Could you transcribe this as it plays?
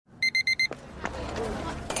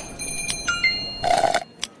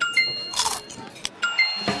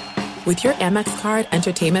With your Amex card,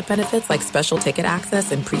 entertainment benefits like special ticket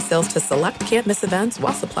access and pre-sales to select can't-miss events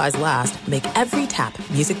while supplies last make every tap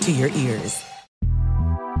music to your ears.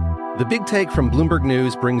 The Big Take from Bloomberg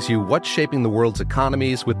News brings you what's shaping the world's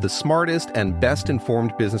economies with the smartest and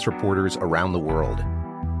best-informed business reporters around the world.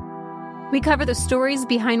 We cover the stories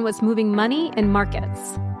behind what's moving money and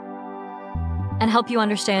markets, and help you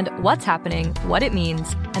understand what's happening, what it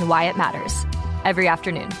means, and why it matters every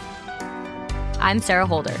afternoon. I'm Sarah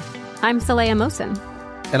Holder. I'm Saleha Mohsin.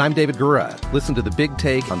 And I'm David Gura. Listen to The Big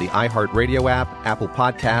Take on the iHeartRadio app, Apple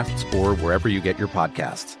Podcasts, or wherever you get your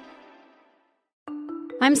podcasts.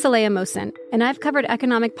 I'm Saleha Mohsin, and I've covered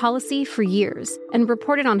economic policy for years and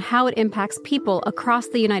reported on how it impacts people across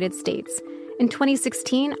the United States. In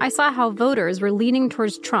 2016, I saw how voters were leaning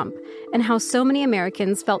towards Trump and how so many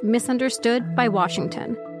Americans felt misunderstood by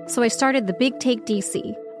Washington. So I started The Big Take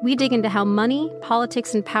DC. We dig into how money,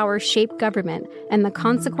 politics, and power shape government and the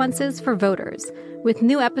consequences for voters. With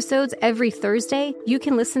new episodes every Thursday, you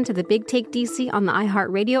can listen to The Big Take DC on the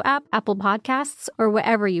iHeartRadio app, Apple Podcasts, or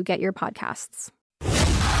wherever you get your podcasts.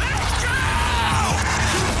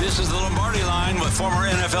 This is the Lombardi Line with former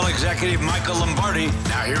NFL executive Michael Lombardi.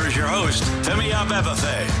 Now here is your host, Femi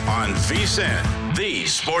Abebefe, on VSiN, the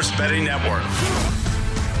Sports Betting Network.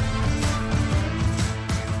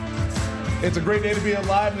 It's a great day to be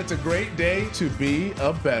alive, and it's a great day to be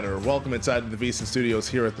a bettor. Welcome inside the VSiN studios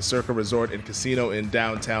here at the Circa Resort and Casino in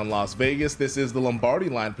downtown Las Vegas. This is the Lombardi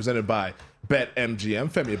Line presented by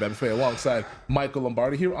BetMGM. Femi Abebefe alongside Michael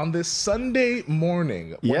Lombardi here on this Sunday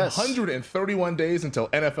morning. Yes. 131 days until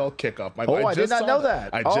NFL kickoff. Michael, I did not know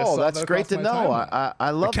that. That's great to know. I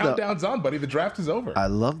love that. The countdown's on, buddy. The draft is over. I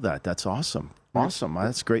love that. That's awesome. Awesome.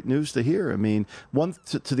 That's great news to hear. I mean,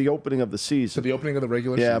 to the opening of the season. To the opening of the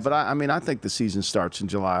regular season. Yeah, but I think the season starts in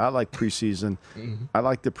July. I like preseason. Mm-hmm. I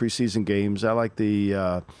like the preseason games. I like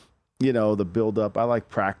the the build-up. I like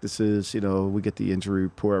practices. We get the injury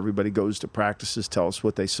report. Everybody goes to practices, tell us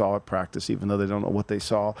what they saw at practice, even though they don't know what they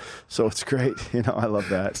saw. So it's great. I love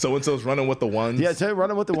that. So-and-so's running with the ones. Yeah,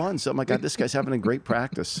 running with the ones. Oh, my God, this guy's having a great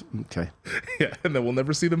practice. Okay. Yeah, and then we'll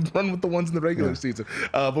never see them run with the ones in the regular season.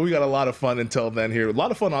 But we got a lot of fun until then here. A lot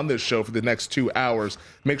of fun on this show for the next 2 hours.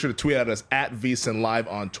 Make sure to tweet at us at VSiN Live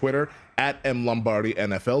on Twitter. At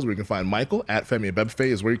MLombardiNFL is where you can find Michael. At Femi Abebefe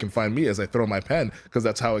is where you can find me as I throw my pen, because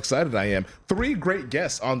that's how excited I am. 3 great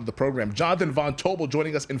guests on the program. Jonathan Von Tobel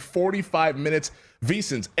joining us in 45 minutes.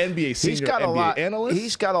 VSiN's NBA senior NBA analyst.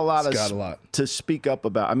 He's got a lot to speak up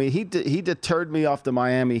about. I mean, he deterred me off the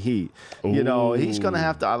Miami Heat. Ooh. He's going to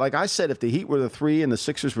have to. Like I said, if the Heat were the 3 and the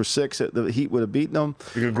Sixers were 6, the Heat would have beaten them.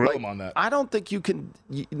 You can grill him on that. I don't think you can.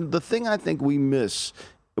 The thing I think we miss,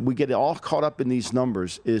 we get all caught up in these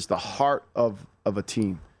numbers, is the heart of a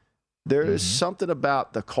team. There is something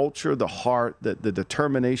about the culture, the heart, the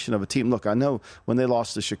determination of a team. Look, I know when they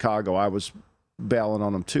lost to Chicago, I was bailing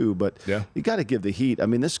on them too, but you got to give the Heat. I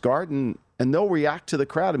mean, this Garden, and they'll react to the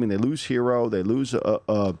crowd. I mean, they lose Hero, they lose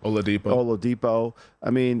Oladipo. I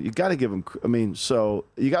mean, you got to give them. I mean, so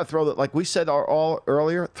you got to throw that, like we said all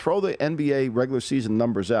earlier, throw the NBA regular season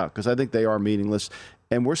numbers out, because I think they are meaningless.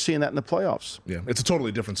 And we're seeing that in the playoffs. Yeah, it's a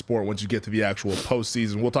totally different sport once you get to the actual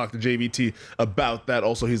postseason. We'll talk to JVT about that.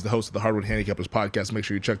 Also, he's the host of the Hardwood Handicappers podcast. Make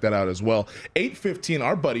sure you check that out as well. 8:15,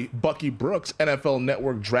 our buddy Bucky Brooks, NFL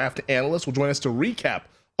Network draft analyst, will join us to recap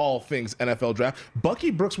all things NFL draft.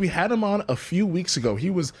 Bucky Brooks, we had him on a few weeks ago. He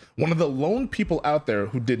was one of the lone people out there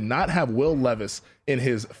who did not have Will Levis in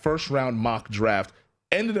his first-round mock draft.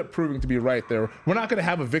 Ended up proving to be right there. We're not going to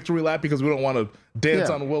have a victory lap because we don't want to dance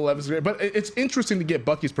on Will Levis. But it's interesting to get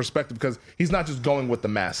Bucky's perspective, because he's not just going with the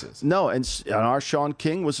masses. No, and our Sean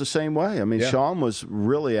King was the same way. I mean, Sean was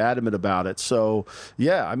really adamant about it. So,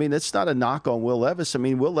 I mean, it's not a knock on Will Levis. I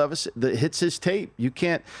mean, Will Levis hits his tape. You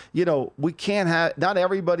can't, we can't have, not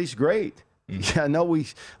everybody's great. Yeah, I know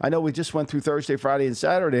we just went through Thursday, Friday, and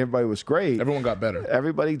Saturday. Everybody was great. Everyone got better.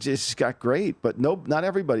 Everybody just got great, but not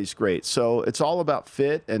everybody's great. So it's all about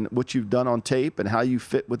fit and what you've done on tape and how you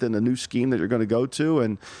fit within the new scheme that you're going to go to.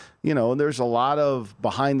 And there's a lot of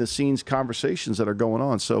behind-the-scenes conversations that are going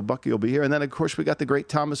on. So Bucky will be here. And then, of course, we got the great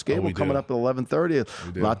Thomas Gable coming up at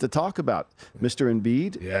 11:30. A lot to talk about. Mr.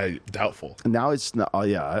 Embiid. Yeah, doubtful. Now it's not. Oh,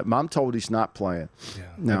 yeah. I'm told he's not playing. Yeah.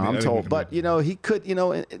 No, I'm told. But, he could,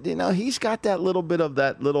 he's got that little bit of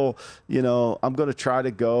that little, I'm going to try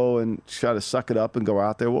to go and try to suck it up and go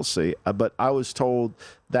out there. We'll see. But I was told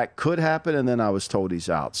that could happen, and then I was told he's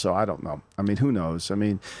out. So I don't know. I mean, who knows? I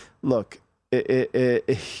mean, look.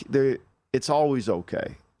 It's always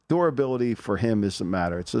okay Durability for him doesn't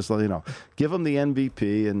matter. It's just, give him the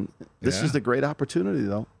MVP, and this is the great opportunity,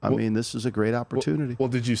 though. This is a great opportunity. Well,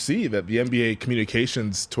 did you see that the NBA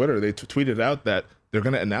Communications Twitter, they tweeted out that they're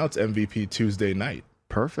going to announce MVP Tuesday night?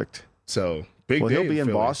 Perfect. So, big day he'll be in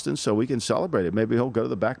Philly. Boston, so we can celebrate it. Maybe he'll go to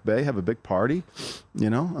the Back Bay, have a big party.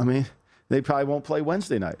 They probably won't play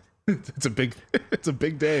Wednesday night. It's a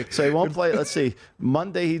big day. So he won't play. Let's see.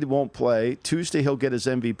 Monday he won't play. Tuesday he'll get his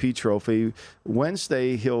MVP trophy.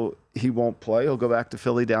 Wednesday he won't play. He'll go back to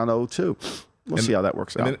Philly down 0-2. We'll see how that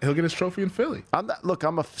works out. And then he'll get his trophy in Philly.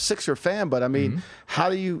 I'm a Sixer fan, but how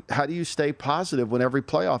do you stay positive when every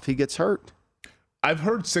playoff he gets hurt? I've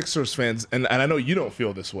heard Sixers fans, and I know you don't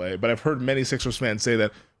feel this way, but I've heard many Sixers fans say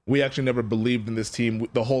that we actually never believed in this team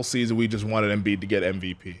the whole season. We just wanted Embiid to get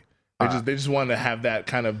MVP. They just wanted to have that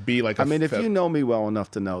kind of be like if you know me well enough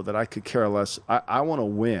to know that I could care less. I want to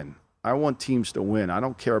win. I want teams to win. I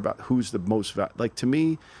don't care about who's the most like, to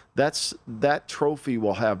me, that trophy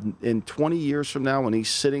will have in 20 years from now when he's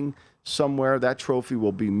sitting somewhere, that trophy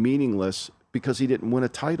will be meaningless because he didn't win a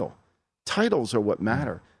title. Titles are what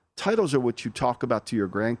matter. Titles are what you talk about to your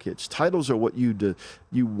grandkids. Titles are what you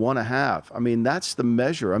want to have. That's the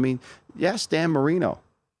measure. Yes, Dan Marino.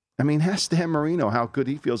 Ask Dan Marino how good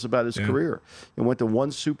he feels about his career. He went to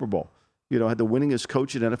one Super Bowl. Had the winningest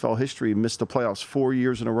coach in NFL history and missed the playoffs 4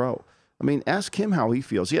 years in a row. Ask him how he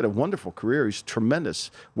feels. He had a wonderful career. He's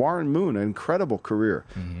tremendous. Warren Moon, an incredible career.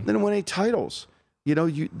 Then win 8 titles.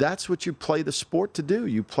 That's what you play the sport to do.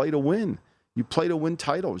 You play to win. You play to win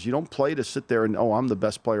titles. You don't play to sit there and, I'm the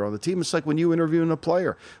best player on the team. It's like when you interviewing a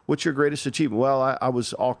player. What's your greatest achievement? Well, I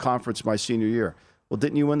was all conference my senior year. Well,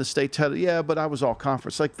 didn't you win the state title? Yeah, but I was all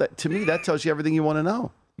conference. Like that, to me, that tells you everything you want to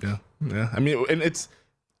know. Yeah. And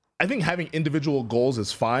I think having individual goals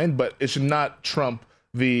is fine, but it should not trump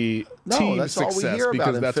the team that's success. all we hear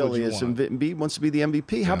about in Philly is Embiid wants to be the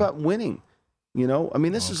MVP. Yeah. How about winning?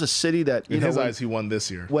 This is a city that in his eyes he won this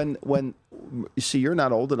year. When you see, you're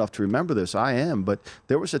not old enough to remember this. I am, but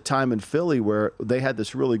there was a time in Philly where they had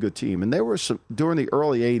this really good team, and there were some during the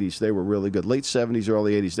early '80s. They were really good. Late '70s,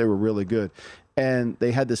 early '80s, they were really good. And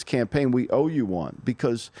they had this campaign, we owe you one,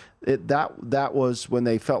 because that was when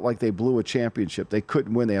they felt like they blew a championship. They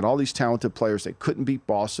couldn't win. They had all these talented players. They couldn't beat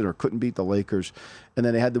Boston or couldn't beat the Lakers. And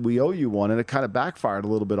then they had the we owe you one, and it kind of backfired a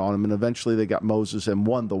little bit on them. And eventually they got Moses and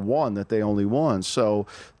won the one that they only won. So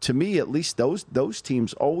to me, at least those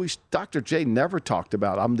teams always, Dr. J never talked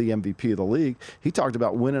about, I'm the MVP of the league. He talked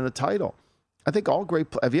about winning a title. I think all great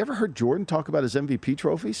 – have you ever heard Jordan talk about his MVP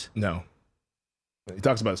trophies? No. He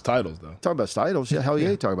talks about his titles, though. Talk about his titles? Yeah, hell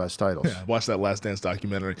yeah, he talk about his titles. Yeah, watch that Last Dance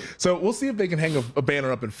documentary. So we'll see if they can hang a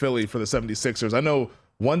banner up in Philly for the 76ers. I know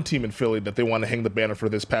one team in Philly that they want to hang the banner for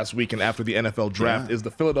this past weekend after the NFL draft is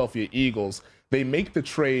the Philadelphia Eagles. They make the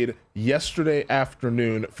trade yesterday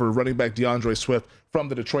afternoon for running back DeAndre Swift from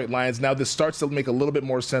the Detroit Lions. Now, this starts to make a little bit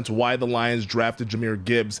more sense why the Lions drafted Jahmyr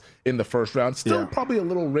Gibbs in the first round. Still probably a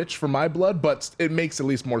little rich for my blood, but it makes at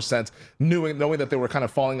least more sense knowing that they were kind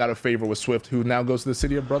of falling out of favor with Swift, who now goes to the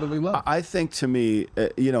city of brotherly love. I think, to me,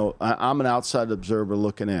 I'm an outside observer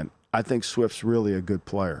looking in. I think Swift's really a good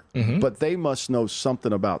player. But they must know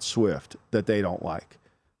something about Swift that they don't like.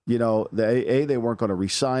 They weren't going to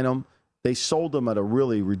re-sign him. They sold him at a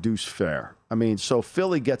really reduced fare. So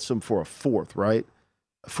Philly gets him for a fourth, right?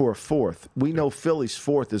 For a fourth. We know Philly's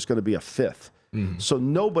fourth is going to be a fifth. So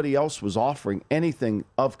nobody else was offering anything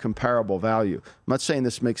of comparable value. I'm not saying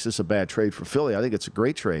this makes this a bad trade for Philly. I think it's a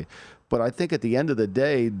great trade. But I think at the end of the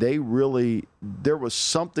day, there was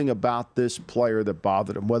something about this player that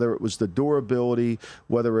bothered him, whether it was the durability,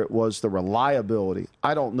 whether it was the reliability.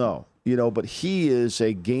 I don't know. But he is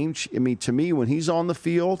a game. To me, when he's on the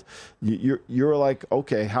field, you're like,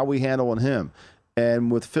 okay, how are we handling him?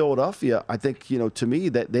 And with Philadelphia, I think, to me,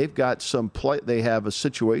 that they've got some play. They have a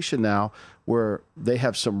situation now where they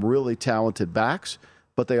have some really talented backs,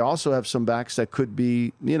 but they also have some backs that could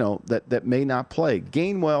be, that may not play.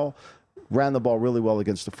 Gainwell ran the ball really well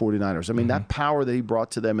against the 49ers. That power that he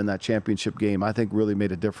brought to them in that championship game, I think really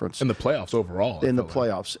made a difference. In the playoffs overall. In the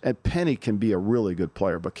playoffs. And Penny can be a really good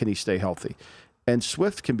player, but can he stay healthy? And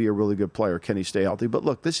Swift can be a really good player. Can he stay healthy? But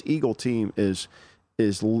look, this Eagle team is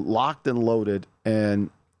locked and loaded, and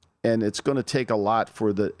it's going to take a lot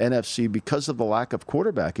for the NFC because of the lack of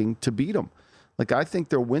quarterbacking to beat them. Like, I think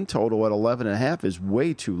their win total at 11.5 is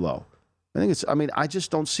way too low. I just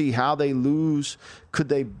don't see how they lose. Are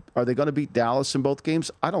they going to beat Dallas in both games?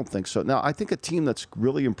 I don't think so. Now, I think a team that's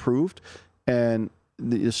really improved, and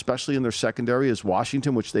especially in their secondary, is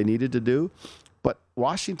Washington, which they needed to do. But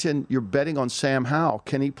Washington, you're betting on Sam Howell.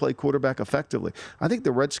 Can he play quarterback effectively? I think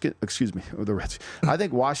I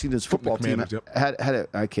think Washington's football team had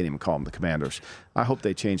I can't even call them the Commanders. I hope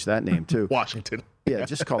they change that name too. Washington. Yeah,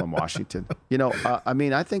 just call them Washington.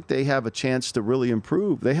 I think they have a chance to really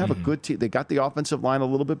improve. They have a good team. They got the offensive line a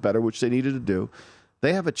little bit better, which they needed to do.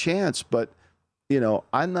 They have a chance, but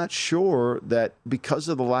I'm not sure that because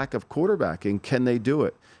of the lack of quarterbacking, can they do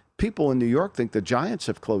it? People in New York think the Giants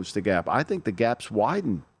have closed the gap. I think the gap's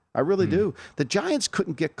widened. I really do. The Giants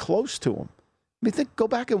couldn't get close to them. Go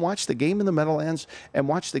back and watch the game in the Meadowlands and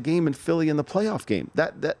watch the game in Philly in the playoff game.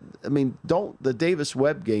 Don't the Davis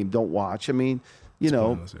Webb game. Don't watch.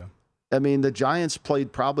 Pointless, the Giants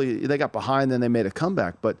played they got behind, then they made a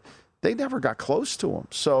comeback, but they never got close to them.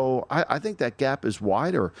 So I think that gap is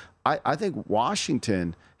wider. I think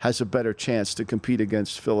Washington has a better chance to compete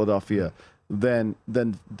against Philadelphia than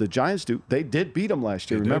the Giants do. They did beat them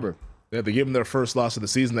last year, remember? Yeah, they gave them their first loss of the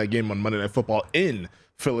season, that game on Monday Night Football in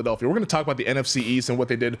Philadelphia. We're going to talk about the NFC East and what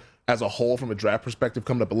they did as a whole from a draft perspective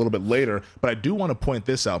coming up a little bit later. But I do want to point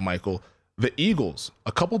this out, Michael. The Eagles,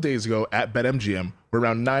 a couple days ago at BetMGM, were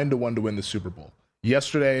around 9-1 to win the Super Bowl.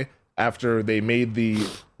 Yesterday, after they made the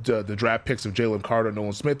draft picks of Jalen Carter and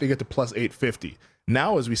Nolan Smith, they get to plus 850.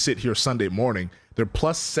 Now, as we sit here Sunday morning, they're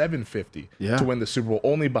plus 750 to win the Super Bowl,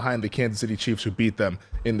 only behind the Kansas City Chiefs, who beat them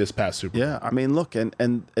in this past Super Bowl. Yeah, look,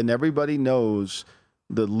 and everybody knows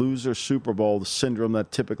the loser Super Bowl, the syndrome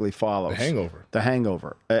that typically follows. The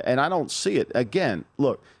hangover. And I don't see it. Again,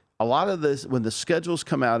 look, a lot of this, when the schedules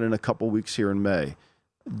come out in a couple weeks here in May,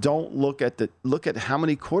 don't look at how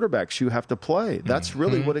many quarterbacks you have to play. That's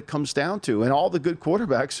really what it comes down to. And all the good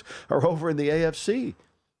quarterbacks are over in the AFC.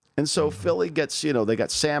 And so Philly gets, they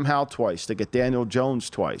got Sam Howell twice. They get Daniel Jones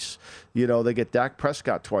twice. They get Dak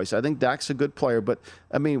Prescott twice. I think Dak's a good player. But,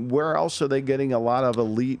 where else are they getting a lot of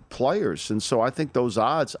elite players? And so I think those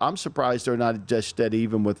odds, I'm surprised they're not just dead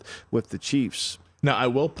even with the Chiefs. Now, I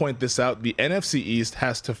will point this out. The NFC East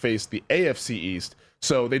has to face the AFC East.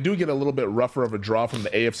 So they do get a little bit rougher of a draw from the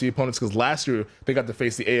AFC opponents, because last year they got to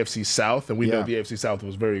face the AFC South, and we know the AFC South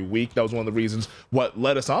was very weak. That was one of the reasons what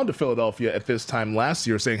led us on to Philadelphia at this time last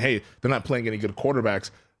year, saying, hey, they're not playing any good quarterbacks.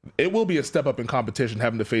 It will be a step up in competition,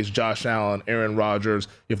 having to face Josh Allen, Aaron Rodgers.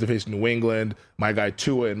 You have to face New England, my guy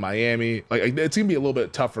Tua in Miami. It's going to be a little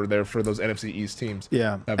bit tougher there for those NFC East teams.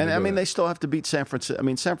 Yeah, and they still have to beat San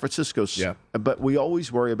Francisco. San Francisco's. Yeah. But we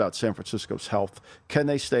always worry about San Francisco's health. Can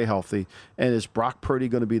they stay healthy? And is Brock Purdy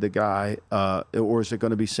going to be the guy, or is it going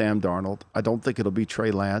to be Sam Darnold? I don't think it'll be Trey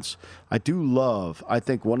Lance. I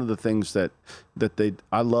think one of the things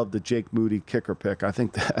I love the Jake Moody kicker pick. I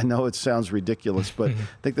know it sounds ridiculous, but I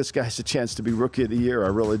think this guy's a chance to be Rookie of the Year. I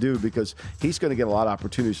really do, because he's going to get a lot of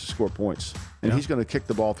opportunities to score points, and he's going to kick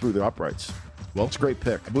the ball through the uprights. Well, it's a great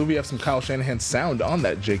pick. I believe we have some Kyle Shanahan sound on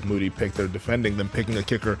that Jake Moody pick. They're defending them picking a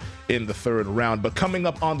kicker in the third round. But coming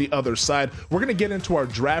up on the other side, we're going to get into our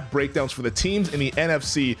draft breakdowns for the teams in the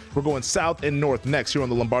NFC. We're going south and north next here on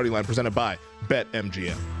the Lombardi Line, presented by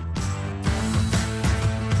BetMGM.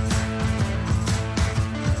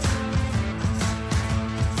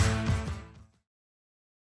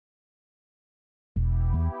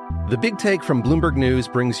 The Big Take from Bloomberg News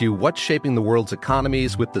brings you what's shaping the world's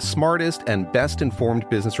economies with the smartest and best-informed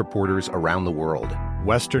business reporters around the world.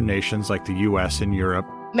 Western nations like the U.S. and Europe.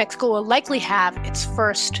 Mexico will likely have its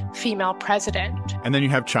first female president. And then you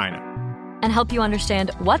have China. And help you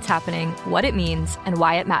understand what's happening, what it means, and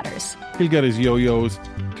why it matters. He'll get his yo-yos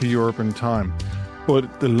to Europe in time.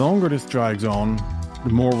 But the longer this drags on,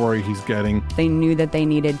 the more worry he's getting. They knew that they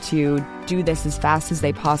needed to do this as fast as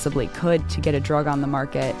they possibly could to get a drug on the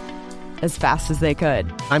market as fast as they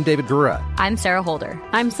could. I'm David Gura. I'm Sarah Holder.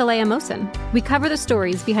 I'm Saleha Mohsen. We cover the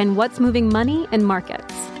stories behind what's moving money and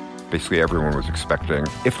markets. Basically, everyone was expecting,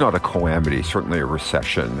 if not a calamity, certainly a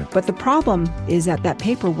recession. But the problem is that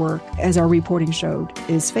paperwork, as our reporting showed,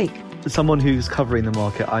 is fake. As someone who's covering the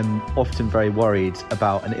market, I'm often very worried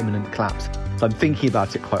about an imminent collapse. So I'm thinking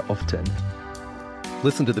about it quite often.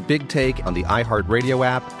 Listen to The Big Take on the iHeartRadio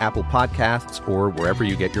app, Apple Podcasts, or wherever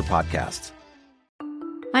you get your podcasts.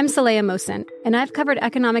 I'm Saleha Mohsen, and I've covered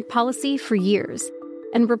economic policy for years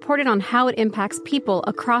and reported on how it impacts people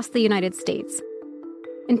across the United States.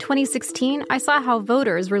 In 2016, I saw how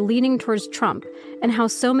voters were leaning towards Trump and how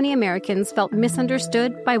so many Americans felt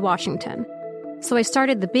misunderstood by Washington. So I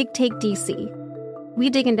started The Big Take DC. We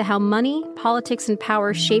dig into how money, politics, and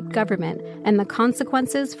power shape government and the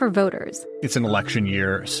consequences for voters. It's an election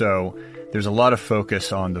year, so there's a lot of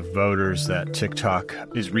focus on the voters that TikTok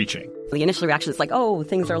is reaching. The initial reaction is like, oh,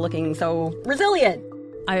 things are looking so resilient.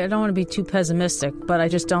 I don't want to be too pessimistic, but I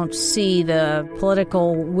just don't see the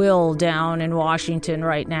political will down in Washington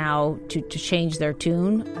right now to change their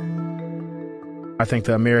tune. I think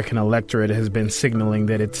the American electorate has been signaling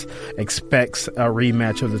that it expects a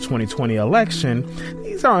rematch of the 2020 election.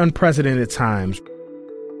 These are unprecedented times.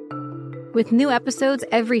 With new episodes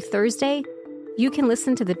every Thursday, you can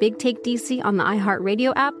listen to The Big Take DC on the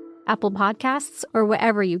iHeartRadio app, Apple Podcasts, or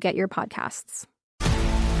wherever you get your podcasts.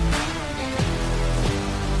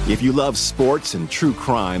 If you love sports and true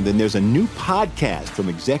crime, then there's a new podcast from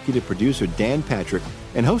executive producer Dan Patrick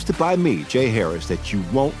and hosted by me, Jay Harris, that you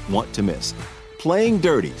won't want to miss. Playing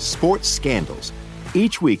Dirty: Sports Scandals.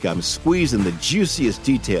 Each week, I'm squeezing the juiciest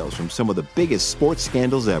details from some of the biggest sports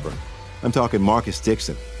scandals ever. I'm talking Marcus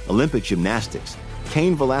Dixon, Olympic gymnastics,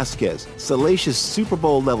 Cain Velasquez, salacious Super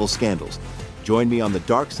Bowl-level scandals. Join me on the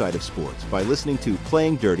dark side of sports by listening to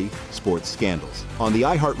Playing Dirty: Sports Scandals on the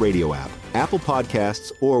iHeartRadio app, Apple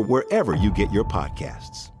Podcasts, or wherever you get your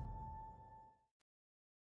podcasts.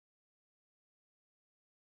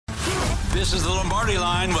 This is the Lombardi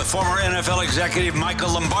Line with former NFL executive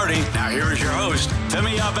Michael Lombardi. Now here is your host,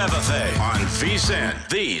 Femi Abebefe, on VSiN,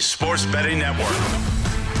 the Sports Betting Network.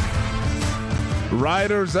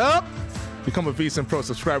 Riders up! Become a VSiN Pro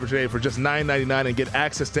subscriber today for just $9.99 and get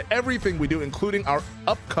access to everything we do, including our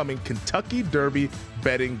upcoming Kentucky Derby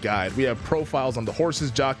betting guide. We have profiles on the horses,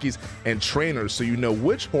 jockeys, and trainers so you know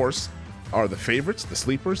which horse are the favorites, the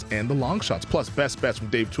sleepers, and the long shots. Plus, best bets from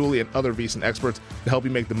Dave Tooley and other VSiN experts to help you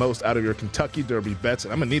make the most out of your Kentucky Derby bets.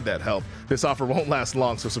 And I'm going to need that help. This offer won't last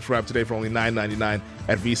long, so subscribe today for only $9.99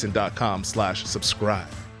 at VSiN.com/subscribe.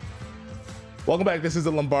 Welcome back. This is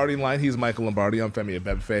the Lombardi Line. He's Michael Lombardi. I'm Femi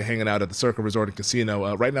Abebefe, hanging out at the Circa Resort and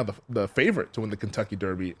Casino. Right now, the favorite to win the Kentucky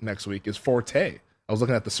Derby next week is Forte. I was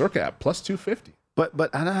looking at the Circa app, plus 250.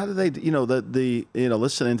 But how do they,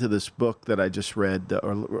 listening to this book that I just read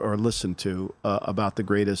or listened to about the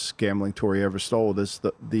greatest gambling Tory ever stole, is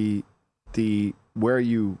the where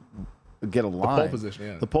you get a line. The pole position,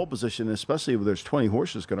 yeah. The pole position, especially if there's 20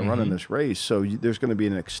 horses going to run in this race. So there's going to be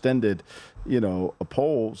an extended,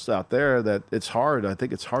 polls out there that it's hard. I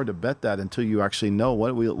think it's hard to bet that until you actually know.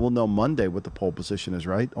 We'll know Monday what the pole position is,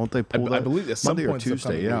 right? Won't they pull that? I believe at some Monday point or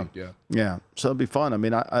Tuesday, week, yeah. So it'll be fun. I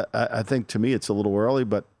mean, I think to me it's a little early,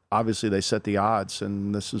 but obviously they set the odds,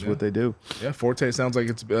 and this is what they do. Yeah, Forte sounds like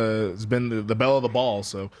it's been the belle of the ball,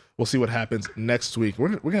 so we'll see what happens next week. We're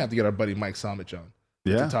going to have to get our buddy Mike Somich on.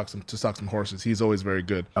 Yeah, to talk some horses. He's always very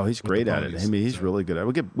good. Oh, he's great at it. I mean, he's really good at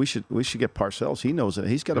it. We should get Parcells. He knows it.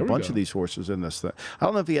 He's got a bunch of these horses in this thing. I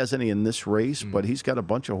don't know if he has any in this race, but he's got a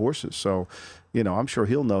bunch of horses. So, I'm sure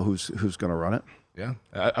he'll know who's going to run it. Yeah,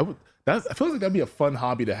 I feel like that'd be a fun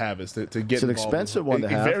hobby to have. Is to get. It's an expensive one to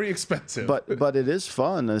have. Very expensive, but it is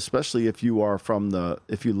fun, especially if you are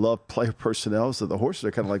if you love player personnel. So the horses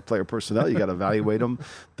are kind of like player personnel. You got to evaluate them,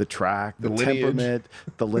 the track, the temperament,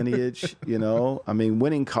 the lineage. I mean,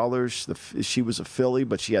 winning colors. She was a filly,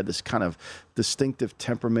 but she had this kind of distinctive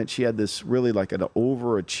temperament. She had this really like an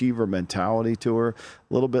overachiever mentality to her, a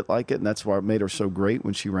little bit like it, and that's why it made her so great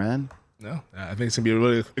when she ran. No, I think it's going to be a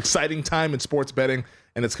really exciting time in sports betting,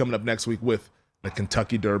 and it's coming up next week with the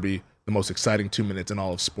Kentucky Derby, the most exciting 2 minutes in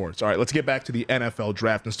all of sports. All right, let's get back to the NFL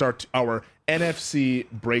draft and start our NFC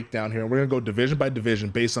breakdown here. And we're going to go division by division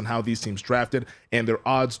based on how these teams drafted and their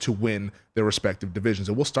odds to win their respective divisions.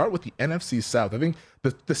 And we'll start with the NFC South. I think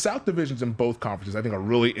the South divisions in both conferences, I think, are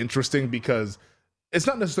really interesting because it's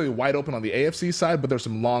not necessarily wide open on the AFC side, but there's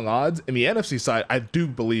some long odds. In the NFC side, I do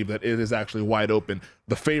believe that it is actually wide open.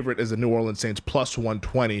 The favorite is the New Orleans Saints plus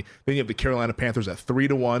 120. Then you have the Carolina Panthers at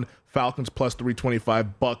 3-1, Falcons plus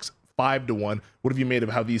 325, Bucks 5-1. What have you made of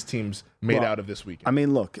how these teams made out of this weekend? I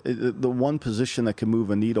mean, look, the one position that can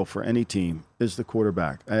move a needle for any team is the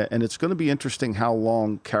quarterback. And it's going to be interesting how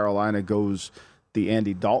long Carolina goes the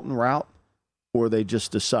Andy Dalton route, or they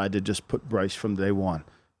just decide to just put Bryce from day one.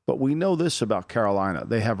 But we know this about Carolina.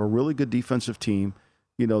 They have a really good defensive team.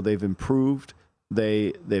 They've improved.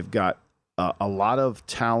 They've got a lot of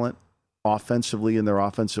talent offensively in their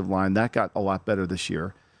offensive line. That got a lot better this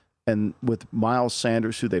year. And with Miles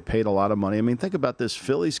Sanders, who they paid a lot of money. I mean, think about this.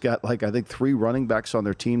 Philly's got, I think 3 running backs on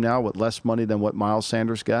their team now with less money than what Miles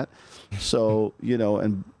Sanders got. So,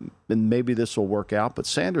 and maybe this will work out. But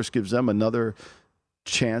Sanders gives them another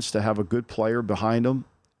chance to have a good player behind them.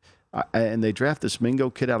 And they draft this Mingo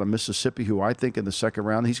kid out of Mississippi, who I think in the second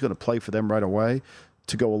round, he's going to play for them right away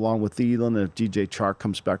to go along with Thielen and if DJ Chark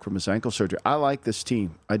comes back from his ankle surgery. I like this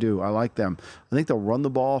team. I do. I like them. I think they'll run the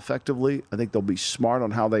ball effectively. I think they'll be smart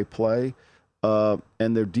on how they play. And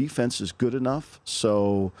their defense is good enough.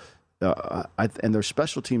 So, and their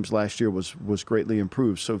special teams last year was greatly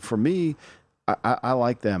improved. So for me, I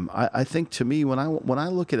like them. I think, to me, when I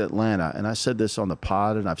look at Atlanta, and I said this on the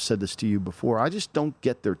pod, and I've said this to you before, I just don't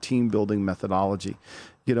get their team building methodology.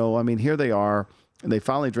 I mean, here they are, and they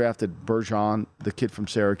finally drafted Bergeron, the kid from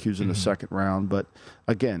Syracuse, in the second round. But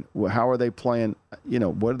again, how are they playing?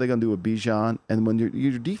 What are they going to do with Bijan? And when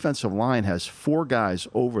your defensive line has 4 guys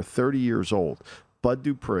over 30 years old, Bud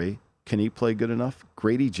Dupree, can he play good enough?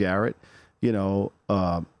 Grady Jarrett,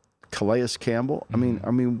 Calais Campbell. I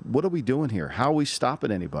mean, what are we doing here? How are we stopping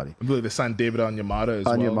anybody? I believe they signed David Onyemata as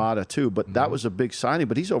well. Onyemata too, but that was a big signing.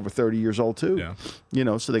 But he's over 30 years old too.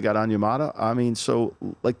 Yeah. So they got Onyemata. I mean, so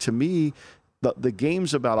to me, the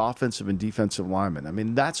game's about offensive and defensive linemen. I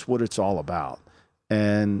mean, that's what it's all about.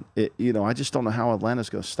 And I just don't know how Atlanta's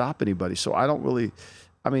going to stop anybody. So I don't really.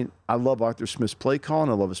 I mean, I love Arthur Smith's play calling.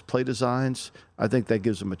 I love his play designs. I think that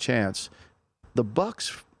gives him a chance. The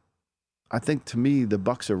Bucs. I think, to me, the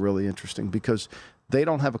Bucs are really interesting because they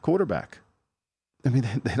don't have a quarterback. I mean,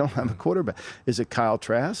 they don't have a quarterback. Is it Kyle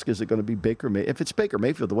Trask? Is it going to be Baker Mayfield? If it's Baker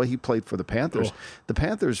Mayfield, the way he played for the Panthers, the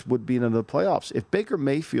Panthers would be in the playoffs. If Baker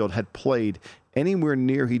Mayfield had played anywhere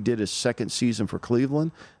near he did his second season for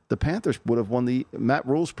Cleveland, the Panthers would have won the – Matt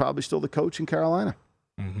Rule's probably still the coach in Carolina.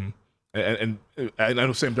 Mm-hmm. And I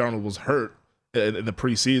know Sam Darnold was hurt in the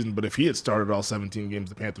preseason, but if he had started all 17 games,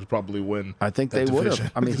 the Panthers probably win. I think they would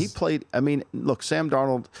have. I mean, he played. I mean, look, Sam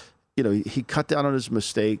Darnold, he cut down on his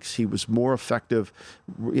mistakes. He was more effective,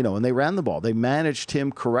 and they ran the ball. They managed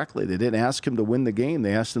him correctly. They didn't ask him to win the game.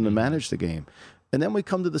 They asked him to manage the game. And then we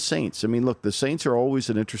come to the Saints. I mean, look, the Saints are always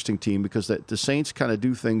an interesting team because the Saints kind of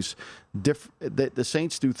do things different. The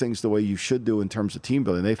Saints do things the way you should do in terms of team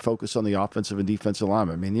building. They focus on the offensive and defensive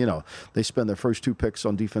linemen. I mean, they spend their first 2 picks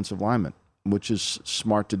on defensive linemen, which is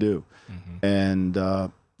smart to do. Mm-hmm. And,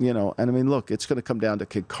 and I mean, look, it's going to come down to,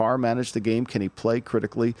 can Carr manage the game? Can he play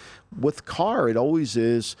critically? With Carr, it always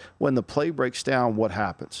is when the play breaks down, what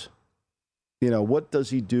happens? What does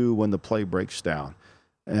he do when the play breaks down?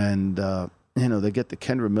 And, they get the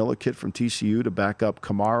Kendra Miller kid from TCU to back up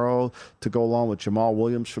Camaro to go along with Jamal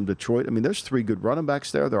Williams from Detroit. I mean, there's 3 good running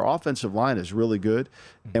backs there. Their offensive line is really good,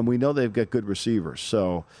 and we know they've got good receivers.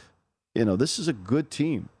 So, this is a good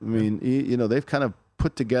team. I mean, they've kind of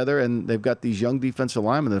put together, and they've got these young defensive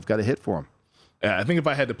linemen that have got to hit for them. Yeah, I think if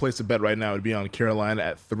I had to place a bet right now, it would be on Carolina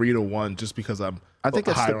at 3-1, just because I think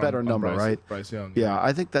that's the better number, right? Bryce Young. Yeah,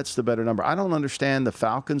 I think that's the better number. I don't understand the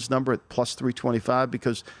Falcons number at plus 325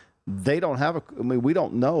 because they don't have we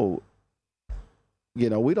don't know.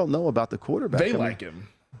 We don't know about the quarterback. They like him.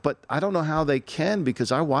 But I don't know how they can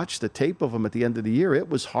because I watched the tape of him at the end of the year. It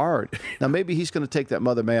was hard. Now, maybe he's going to take that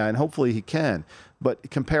Mother May I, and hopefully he can. But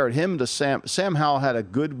compared him to Sam Howell had a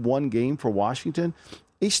good 1 game for Washington.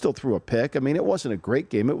 He still threw a pick. I mean, it wasn't a great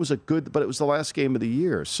game. It was but it was the last game of the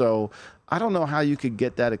year. So I don't know how you could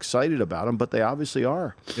get that excited about him, but they obviously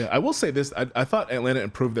are. Yeah, I will say this. I thought Atlanta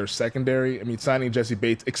improved their secondary. I mean, signing Jesse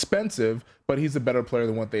Bates, expensive, but he's a better player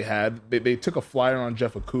than what they had. They took a flyer on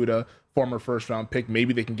Jeff Okudah, former first-round pick.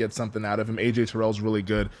 Maybe they can get something out of him. A.J. Terrell's really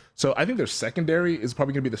good. So I think their secondary is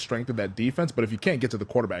probably going to be the strength of that defense, but if you can't get to the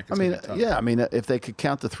quarterback, it's going to be tough. Yeah, I mean, if they could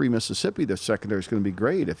count the 3 Mississippi, their secondary is going to be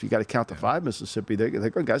great. If you got to count the 5 Mississippi, guys are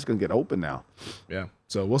going to get open now. Yeah,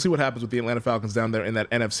 so we'll see what happens with the Atlanta Falcons down there in that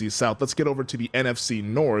NFC South. Let's get over to the NFC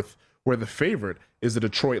North, where the favorite is the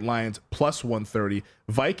Detroit Lions plus 130,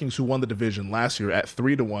 Vikings, who won the division last year, at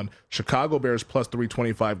 3-1, Chicago Bears plus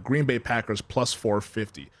 325, Green Bay Packers plus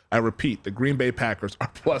 450. I repeat, the Green Bay Packers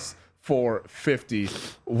are plus 450.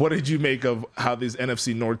 What did you make of how these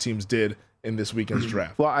NFC North teams did in this weekend's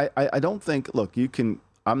draft? Well, I don't think, look,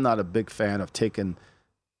 I'm not a big fan of taking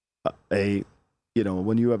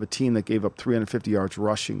when you have a team that gave up 350 yards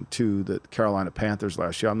rushing to the Carolina Panthers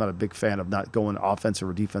last year, I'm not a big fan of not going offensive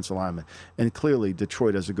or defensive lineman. And clearly,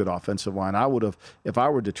 Detroit has a good offensive line. I would have, if I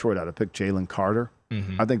were Detroit, I'd have picked Jalen Carter.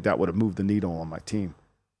 Mm-hmm. I think that would have moved the needle on my team.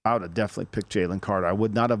 I would have definitely picked Jalen Carter. I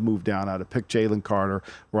would not have moved down. I would have picked Jalen Carter,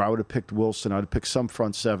 or I would have picked Wilson. I would have picked some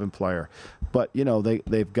front 7 player. But,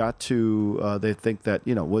 they've got to they think that,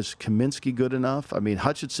 was Kaminsky good enough? I mean,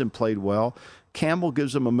 Hutchinson played well. Campbell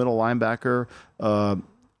gives them a middle linebacker.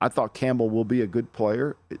 I thought Campbell will be a good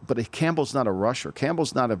player, but Campbell's not a rusher.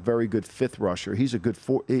 Campbell's not a very good 5th rusher. He's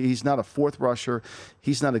not a 4th rusher.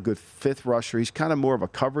 He's not a good 5th rusher. He's kind of more of a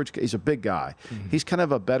coverage. He's a big guy. Mm-hmm. He's kind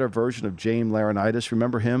of a better version of James Laurinaitis.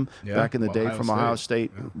 Remember him back in the day from Ohio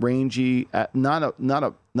State? Yeah. Rangy, not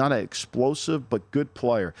an explosive, but good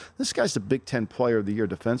player. This guy's the Big Ten Player of the Year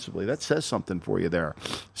defensively. That says something for you there.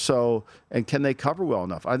 So, and can they cover well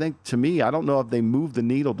enough? I think, to me, I don't know if they move the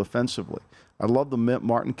needle defensively. I love the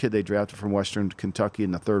Martin kid they drafted from Western Kentucky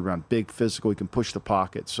in the 3rd round. Big, physical, he can push the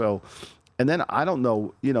pocket. So, And then I don't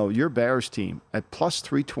know, your Bears team at plus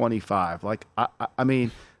 325. Like, I mean,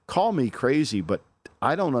 call me crazy, but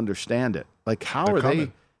I don't understand it. Like, how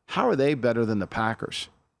are they better than the Packers?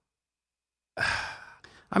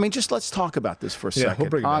 I mean, just let's talk about this for a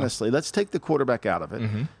second. Honestly, let's take the quarterback out of it.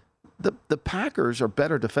 Mm-hmm. The Packers are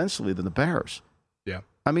better defensively than the Bears. Yeah.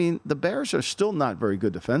 I mean, the Bears are still not very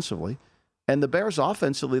good defensively. And the Bears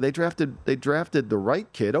offensively, they drafted the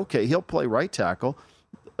right kid. Okay, he'll play right tackle.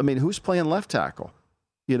 I mean, who's playing left tackle?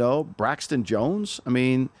 Braxton Jones? I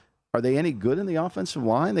mean, are they any good in the offensive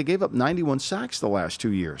line? They gave up 91 sacks the last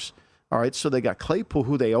 2 years. All right, so they got Claypool,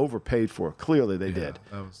 who they overpaid for. Clearly they did,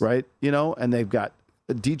 right? And they've got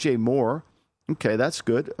DJ Moore. Okay, that's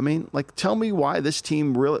good. I mean, like, tell me why this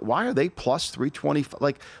team why are they plus 325?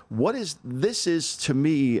 Like, this is to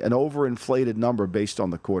me an overinflated number based on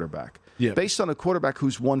the quarterback. Yeah. Based on a quarterback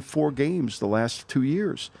who's won 4 games the last 2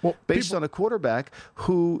 years. Well, based on a quarterback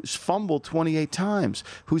who's fumbled 28 times,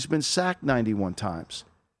 who's been sacked 91 times.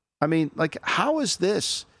 I mean, like, how is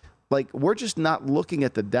this? Like, we're just not looking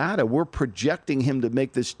at the data. We're projecting him to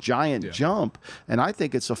make this giant jump, and I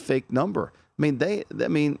think it's a fake number. I mean,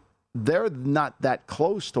 they're not that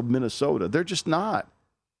close to Minnesota. They're just not.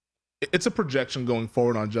 It's a projection going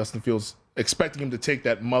forward on Justin Fields, expecting him to take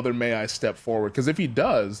that mother may I step forward. Because if he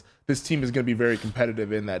does, this team is going to be very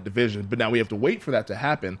competitive in that division. But now we have to wait for that to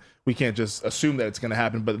happen. We can't just assume that it's going to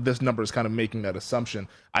happen, but this number is kind of making that assumption.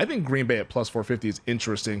 I think Green Bay at plus 450 is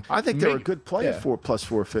interesting. I think they're a good play for plus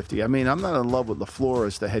 450. I mean, I'm not in love with LaFleur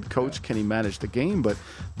as the head coach. Yeah. Can he manage the game? But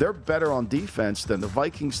they're better on defense than the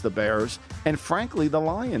Vikings, the Bears, and frankly, the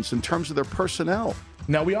Lions in terms of their personnel.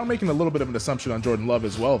 Now, we are making a little bit of an assumption on Jordan Love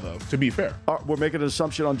as well, though, to be fair. We're making an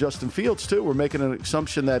assumption on Justin Fields, too. We're making an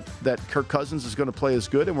assumption that Kirk Cousins is going to play as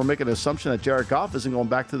good, and we're making an assumption that Jared Goff isn't going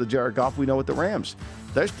back to the Jared Goff we know with the Rams.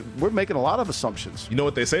 We're making a lot of assumptions. You know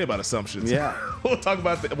what they say about assumptions. Yeah. We'll talk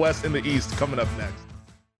about the West and the East coming up next.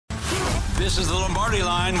 This is the Lombardi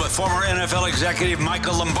Line with former NFL executive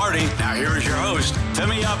Michael Lombardi. Now here is your host,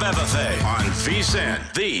 Femi Abebefe, on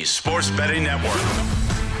VSiN, the Sports Betting Network.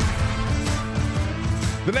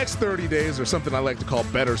 The next 30 days are something I like to call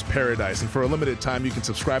Bettor's Paradise, and for a limited time, you can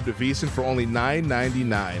subscribe to VSiN for only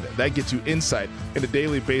 $9.99. That gets you insight into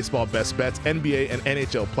daily baseball best bets, NBA and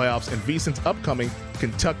NHL playoffs, and VSiN's upcoming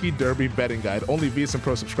Kentucky Derby betting guide. Only VSiN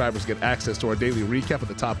Pro subscribers get access to our daily recap of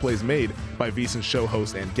the top plays made by VSiN show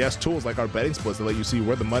hosts and guest tools like our betting splits that let you see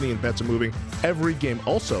where the money and bets are moving every game.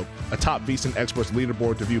 Also, a top VSiN experts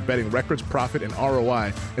leaderboard to view betting records, profit, and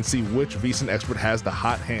ROI, and see which VSiN expert has the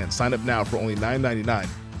hot hand. Sign up now for only $9.99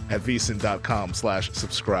 at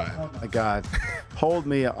vsin.com/subscribe. Oh my God. Hold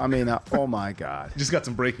me. I mean, oh my God. Just got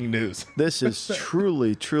some breaking news. This is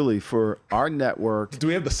truly for our network. Do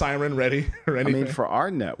we have the siren ready or anything? I mean, for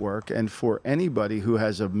our network and for anybody who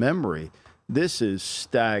has a memory, this is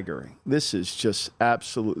staggering. This is just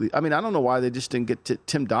absolutely. I mean, I don't know why they just didn't get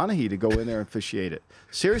Tim Donaghy to go in there and officiate it.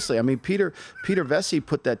 Seriously, I mean, Peter Vesey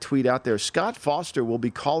put that tweet out there. Scott Foster will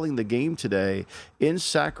be calling the game today in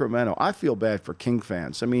Sacramento. I feel bad for King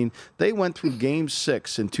fans. I mean, they went through Game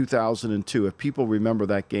 6 in 2002, if people remember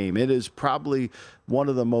that game. It is probably one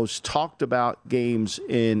of the most talked about games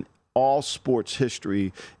in all sports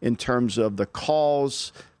history in terms of the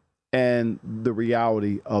calls and the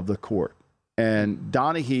reality of the court. And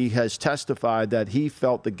Donaghy has testified that he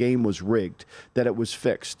felt the game was rigged, that it was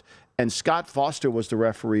fixed. And Scott Foster was the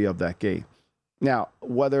referee of that game. Now,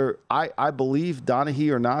 whether I believe Donaghy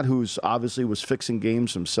or not, who's obviously was fixing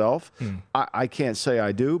games himself, I can't say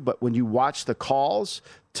I do. But when you watch the calls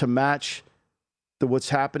to match what's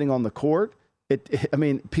happening on the court, I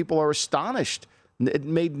mean, people are astonished. It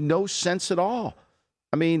made no sense at all.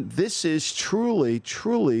 I mean, this is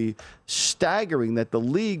truly staggering that the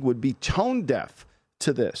league would be tone deaf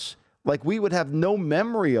to this. Like, we would have no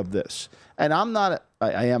memory of this. And I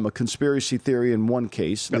am a conspiracy theory in one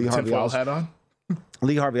case. Got the tinfoil hat on?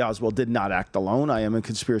 Lee Harvey Oswald did not act alone. I am a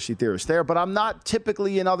conspiracy theorist there, but I'm not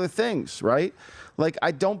typically in other things, right? Like,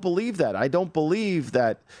 I don't believe that. I don't believe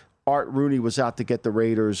that Art Rooney was out to get the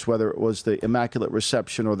Raiders, whether it was the Immaculate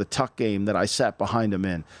Reception or the Tuck game that I sat behind him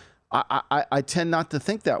in. I tend not to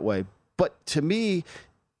think that way. But to me,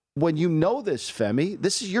 when you know this, Femi,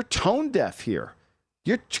 you're tone deaf here.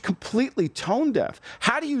 You're completely tone deaf.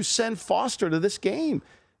 How do you send Foster to this game?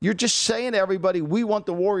 You're just saying to everybody, we want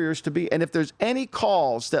the Warriors to be. And if there's any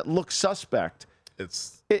calls that look suspect,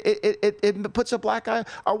 it puts a black eye.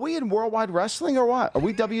 Are we in Worldwide Wrestling or what? Are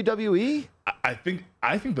we WWE? I think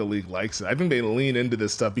the league likes it. I think they lean into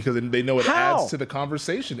this stuff because they know it adds to the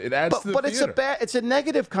conversation. It adds to the theater. It's a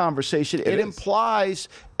negative conversation. It implies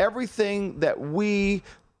everything that we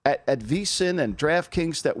at VSiN and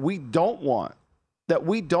DraftKings that we don't want.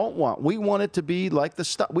 We want it to be like the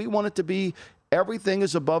stuff. We want it to be everything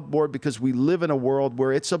is above board because we live in a world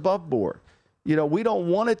where it's above board. We don't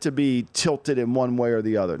want it to be tilted in one way or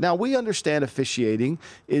the other. Now, we understand officiating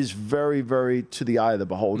is very, very to the eye of the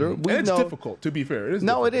beholder. Mm-hmm. And it's difficult, to be fair. It is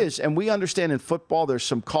difficult. It is. And we understand in football there's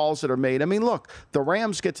some calls that are made. I mean, look, the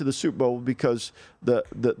Rams get to the Super Bowl because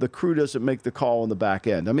the crew doesn't make the call on the back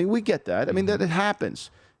end. I mean, we get that. I mean, that it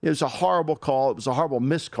happens. It was a horrible call. It was a horrible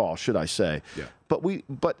miscall, should I say. Yeah.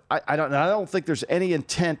 But I don't think there's any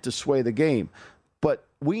intent to sway the game. But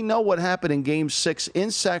we know what happened in Game 6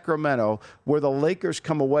 in Sacramento where the Lakers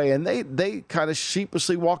come away, and they kind of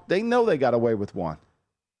sheepishly walked. They know they got away with one.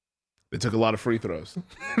 They took a lot of free throws.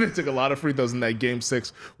 They took a lot of free throws in that Game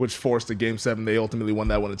 6, which forced a Game 7. They ultimately won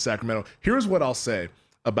that one in Sacramento. Here's what I'll say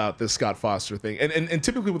about this Scott Foster thing. And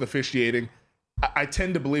typically with officiating, I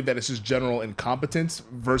tend to believe that it's just general incompetence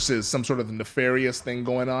versus some sort of nefarious thing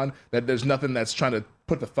going on, that there's nothing that's trying to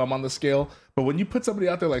put the thumb on the scale. But when you put somebody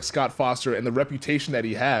out there like Scott Foster and the reputation that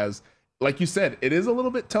he has, like you said, it is a little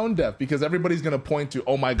bit tone deaf because everybody's going to point to,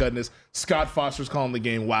 oh my goodness, Scott Foster's calling the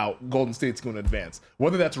game. Wow, Golden State's going to advance.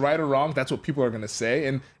 Whether that's right or wrong, that's what people are going to say.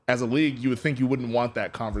 And as a league, you would think you wouldn't want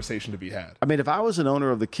that conversation to be had. I mean, if I was an owner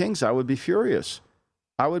of the Kings, I would be furious.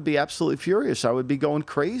 I would be absolutely furious. I would be going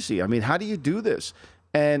crazy. I mean, how do you do this?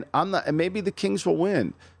 And maybe the Kings will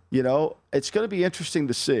win. It's going to be interesting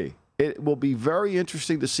to see. It will be very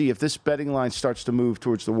interesting to see if this betting line starts to move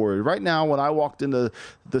towards the Warriors. Right now, when I walked into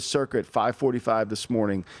the circuit 5:45 this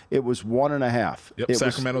morning, it was 1.5. Yep,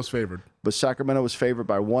 Sacramento's favored. But Sacramento was favored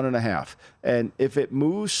by 1.5. And if it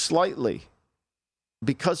moves slightly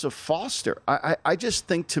because of Foster, I just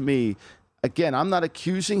think, to me, again, I'm not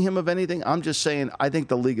accusing him of anything. I'm just saying I think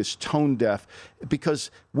the league is tone deaf because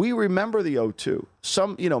we remember the 0-2.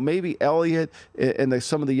 Some, maybe Elliott and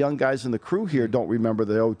some of the young guys in the crew here don't remember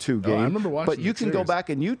the 0-2 game. I remember watching but you can go back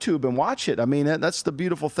in YouTube and watch it. I mean, that's the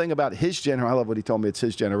beautiful thing about his generation. I love what he told me. It's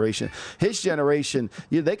his generation. His generation,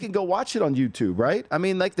 they can go watch it on YouTube, right? I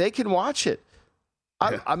mean, like, they can watch it.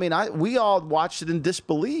 Yeah. We all watched it in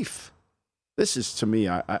disbelief. This is, to me,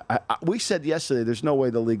 we said yesterday there's no way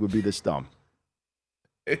the league would be this dumb.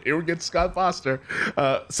 Here we get Scott Foster.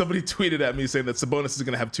 Somebody tweeted at me saying that Sabonis is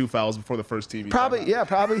going to have 2 fouls before the first TV.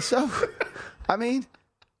 Probably so. I mean,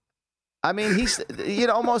 he's,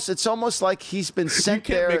 it's almost like he's been sent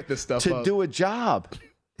there to do a job.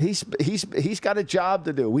 He's got a job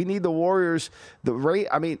to do. We need the Warriors.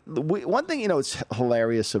 One thing, it's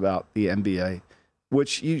hilarious about the NBA,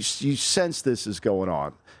 which you sense this is going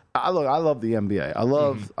on. I love the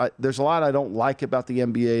NBA. There's a lot I don't like about the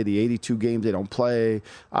NBA, the 82 games they don't play.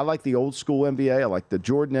 I like the old school NBA. I like the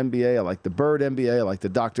Jordan NBA. I like the Bird NBA. I like the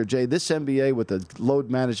Dr. J. This NBA with the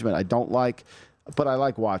load management I don't like, but I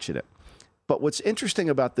like watching it. But what's interesting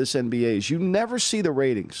about this NBA is you never see the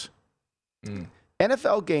ratings.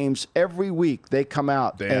 NFL games, every week, they come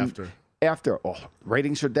out. Day after,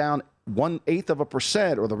 ratings are down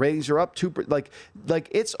 0.1%, or the ratings are up 2%. Like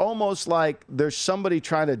it's almost like there's somebody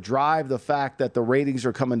trying to drive the fact that the ratings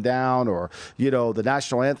are coming down, or the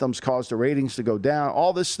national anthems caused the ratings to go down.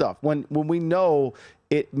 All this stuff when we know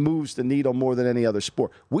it moves the needle more than any other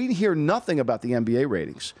sport. We hear nothing about the NBA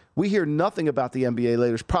ratings. We hear nothing about the NBA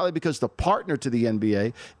ratings, probably because the partner to the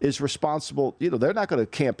NBA is responsible. They're not going to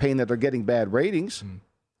campaign that they're getting bad ratings.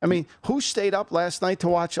 I mean, who stayed up last night to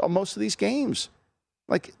watch most of these games?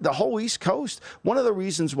 Like the whole East Coast. One of the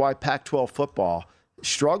reasons why Pac-12 football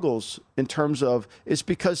struggles in terms of is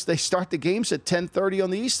because they start the games at 10:30 on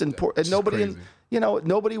the East, and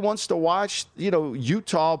nobody wants to watch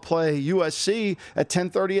Utah play USC at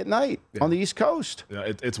 10:30 at night on the East Coast.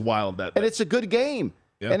 Yeah, it's wild that. And it's a good game.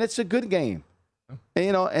 Yeah. And it's a good game.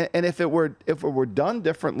 And, and if it were done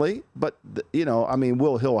differently, but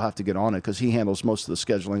Will Hill will have to get on it because he handles most of the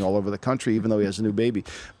scheduling all over the country, even though he has a new baby.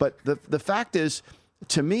 But the fact is,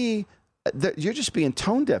 to me, you're just being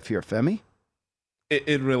tone deaf here, Femi.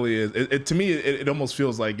 It really is. To me, it almost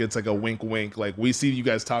feels like it's like a wink, wink. Like, we see you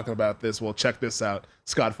guys talking about this. Well, check this out.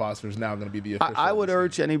 Scott Foster is now going to be the official. I would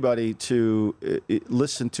urge anybody to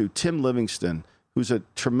listen to Tim Livingston, who's a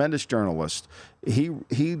tremendous journalist.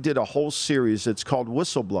 He did a whole series. It's called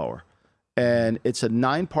Whistleblower, and it's a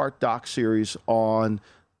 9-part doc series on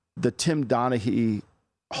the Tim Donaghy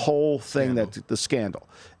whole thing, the scandal.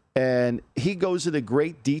 And he goes into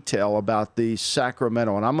great detail about the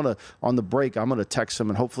Sacramento. And on the break, I'm going to text him,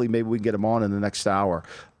 and hopefully maybe we can get him on in the next hour,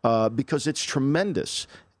 because it's tremendous.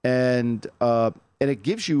 And it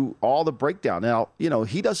gives you all the breakdown. Now,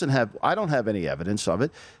 I don't have any evidence of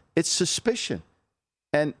it. It's suspicion.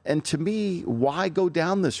 And to me, why go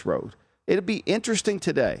down this road? It'd be interesting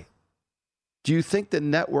today. Do you think the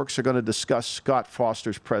networks are going to discuss Scott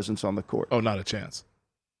Foster's presence on the court? Oh, not a chance.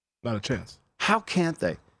 Not a chance. How can't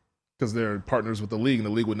they? Because they're partners with the league, and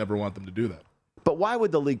the league would never want them to do that. But why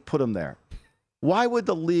would the league put him there? Why would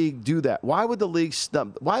the league do that? Why would the league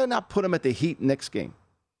snub? Why not put him at the Heat Knicks game?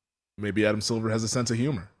 Maybe Adam Silver has a sense of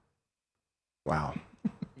humor. Wow.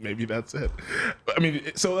 Maybe that's it. I mean,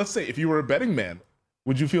 so let's say if you were a betting man,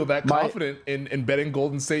 would you feel that confident in betting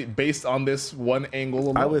Golden State based on this one angle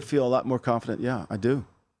alone? I would feel a lot more confident. Yeah, I do.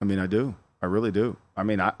 I mean, I do. I really do. I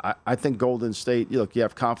mean, I think Golden State, look, you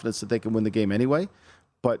have confidence that they can win the game anyway.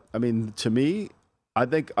 But, I mean, to me, I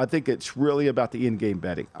think it's really about the in-game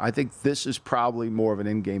betting. I think this is probably more of an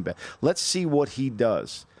in-game bet. Let's see what he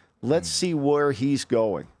does. Let's see where he's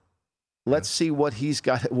going. Let's see what he's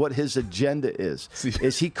got, what his agenda is.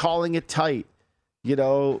 Is he calling it tight? You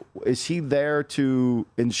know, is he there to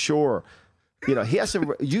ensure? You know, he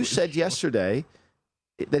hasn't. You said yesterday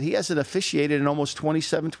that he hasn't officiated in almost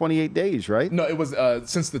 27, 28 days, right? No, it was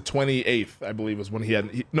since the 28th, I believe, was when the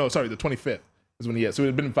 25th is when he had. So it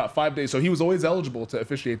had been about 5 days. So he was always eligible to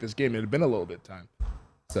officiate this game. It had been a little bit of time.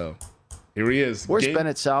 So here he is. Where's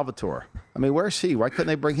Bennett Salvatore? I mean, where's he? Why couldn't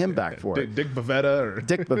they bring him back for it? Dick Bavetta?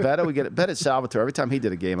 Dick Bavetta? We get it. Bennett Salvatore. Every time he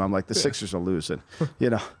did a game, I'm like, the Sixers are losing.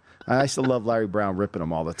 You know, I used to love Larry Brown ripping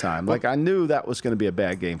him all the time. Like, I knew that was going to be a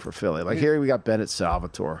bad game for Philly. Like, here we got Bennett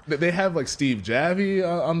Salvatore. They have, like, Steve Javie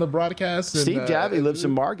on the broadcast. Steve Javie lives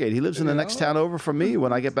in Margate. He lives in the next town over from me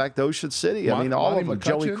when I get back to Ocean City. I mean, all of them.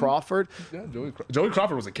 Joey Crawford. Yeah, Joey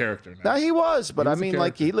Crawford was a character. No, he was. But, I mean,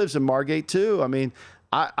 like, he lives in Margate, too. I mean,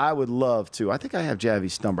 I would love to. I think I have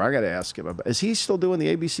Javie's number. I got to ask him about. Is he still doing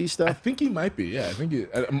the ABC stuff? I think he might be. Yeah,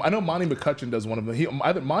 I know Monty McCutcheon does one of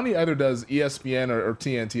them. Monty either does ESPN or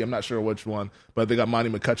TNT. I'm not sure which one, but they got Monty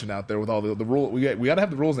McCutcheon out there with all the rule. We got to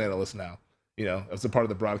have the rules analyst now. You know, as a part of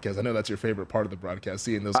the broadcast. I know that's your favorite part of the broadcast,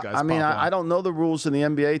 seeing those guys. I mean, I don't know the rules in the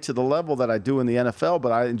NBA to the level that I do in the NFL,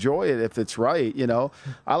 but I enjoy it if it's right. You know,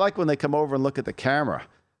 I like when they come over and look at the camera.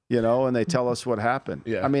 You know, and they tell us what happened.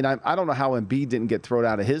 Yeah. I mean, I don't know how Embiid didn't get thrown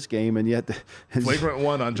out of his game, and yet flagrant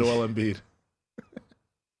one on Joel Embiid.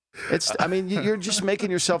 I mean, you're just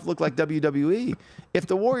making yourself look like WWE. If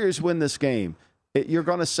the Warriors win this game, you're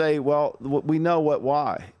going to say, well, we know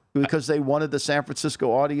why. Because they wanted the San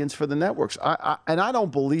Francisco audience for the networks. And I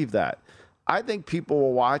don't believe that. I think people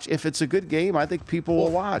will watch. If it's a good game, I think people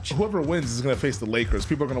will watch. Whoever wins is going to face the Lakers.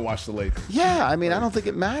 People are going to watch the Lakers. Yeah, I mean, I don't think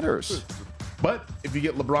it matters. But if you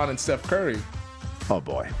get LeBron and Steph Curry, oh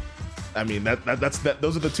boy, I mean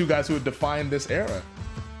those are the two guys who would define this era.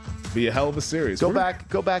 Be a hell of a series. Go back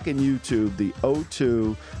and YouTube the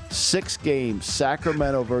 0-2 6-game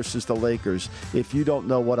Sacramento versus the Lakers. If you don't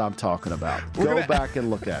know what I'm talking about, go back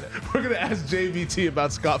and look at it. We're gonna ask JVT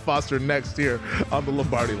about Scott Foster next here on the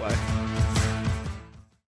Lombardi Line.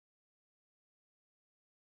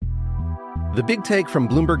 The Big Take from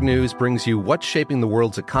Bloomberg News brings you what's shaping the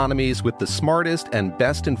world's economies with the smartest and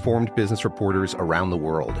best-informed business reporters around the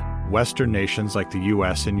world. Western nations like the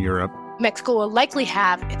U.S. and Europe. Mexico will likely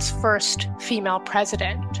have its first female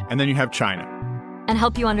president. And then you have China. And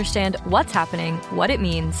help you understand what's happening, what it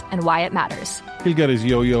means, and why it matters. He'll get his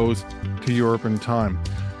yo-yos to Europe in time.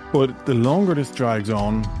 But the longer this drags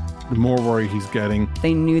on, the more worry he's getting.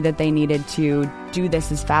 They knew that they needed to do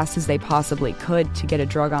this as fast as they possibly could to get a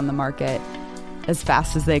drug on the market as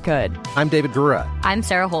fast as they could. I'm David Gura. I'm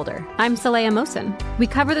Sarah Holder. I'm Saleha Mohsen. We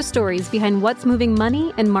cover the stories behind what's moving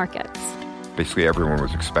money and markets. Basically, everyone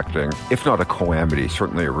was expecting, if not a calamity,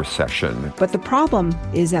 certainly a recession. But the problem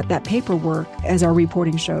is that paperwork, as our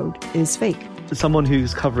reporting showed, is fake. As someone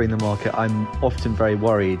who's covering the market, I'm often very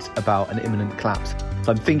worried about an imminent collapse.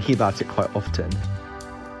 So I'm thinking about it quite often.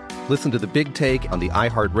 Listen to The Big Take on the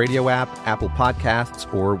iHeartRadio app, Apple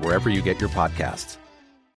Podcasts, or wherever you get your podcasts.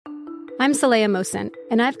 I'm Saleha Mohsen,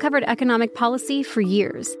 and I've covered economic policy for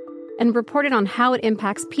years and reported on how it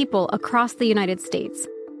impacts people across the United States.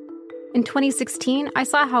 In 2016, I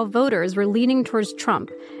saw how voters were leaning towards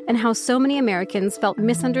Trump and how so many Americans felt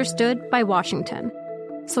misunderstood by Washington.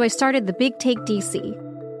 So I started The Big Take DC.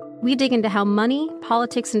 We dig into how money,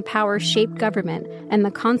 politics, and power shape government and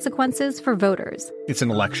the consequences for voters. It's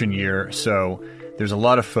an election year, so there's a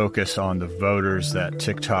lot of focus on the voters that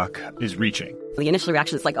TikTok is reaching. The initial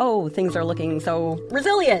reaction is like, oh, things are looking so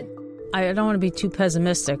resilient. I don't want to be too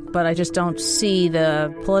pessimistic, but I just don't see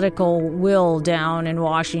the political will down in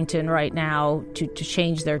Washington right now to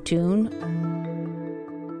change their tune.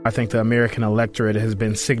 I think the American electorate has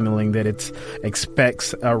been signaling that it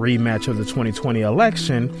expects a rematch of the 2020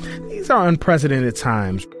 election. These are unprecedented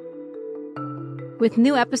times. With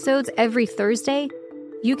new episodes every Thursday,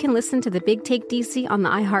 you can listen to the Big Take DC on the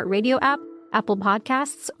iHeartRadio app, Apple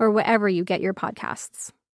Podcasts, or wherever you get your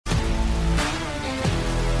podcasts.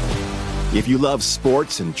 If you love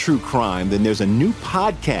sports and true crime, then there's a new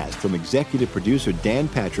podcast from executive producer Dan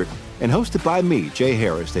Patrick and hosted by me, Jay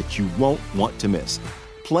Harris, that you won't want to miss.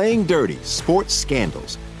 Playing Dirty: Sports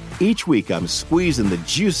Scandals. Each week, I'm squeezing the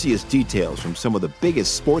juiciest details from some of the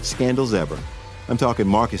biggest sports scandals ever. I'm talking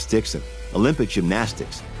Marcus Dixon, Olympic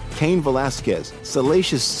gymnastics, Cain Velasquez,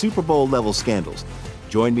 salacious Super Bowl-level scandals.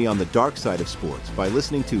 Join me on the dark side of sports by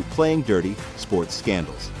listening to Playing Dirty: Sports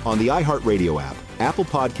Scandals on the iHeartRadio app, Apple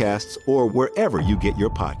Podcasts, or wherever you get your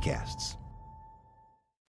podcasts.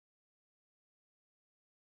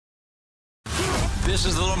 This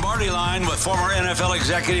is the Lombardi Line with former NFL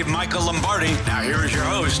executive Michael Lombardi. Now here is your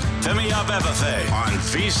host, Femi Abebefe, on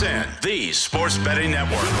VSiN, the Sports Betting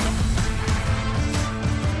Network.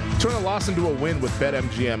 Turn a loss into a win with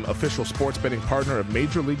BetMGM, official sports betting partner of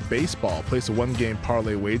Major League Baseball. Place a one-game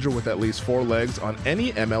parlay wager with at least 4 legs on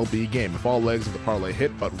any MLB game. If all legs of the parlay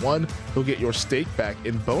hit but one, you'll get your stake back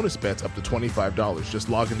in bonus bets up to $25. Just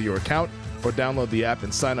log into your account or download the app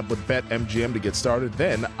and sign up with BetMGM to get started.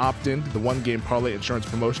 Then opt in to the one-game parlay insurance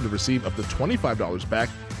promotion to receive up to $25 back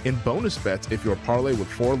in bonus bets if your parlay with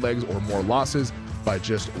 4 legs or more loses by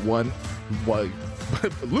just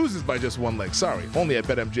loses by just 1 leg. Sorry. Only at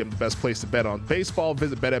BetMGM, the best place to bet on baseball.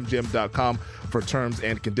 Visit BetMGM.com for terms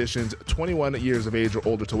and conditions. 21 years of age or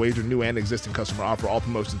older to wager. New and existing customer offer. All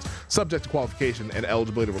promotions subject to qualification and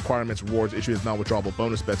eligibility requirements. Rewards issued as non-withdrawable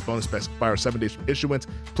bonus bets. Bonus bets expire 7 days from issuance.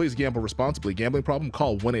 Please gamble responsibly. Gambling problem?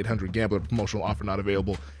 Call 1-800-GAMBLER. Promotional offer not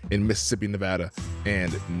available in Mississippi, Nevada,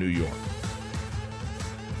 and New York.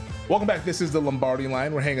 Welcome back. This is the Lombardi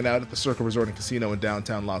Line. We're hanging out at the Circle Resort and Casino in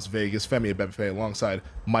downtown Las Vegas. Femi Abebefe alongside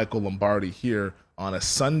Michael Lombardi here on a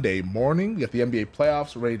Sunday morning. We got the NBA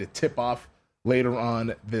playoffs ready to tip off later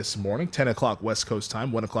on this morning. 10 o'clock West Coast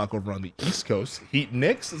time, 1 o'clock over on the East Coast. Heat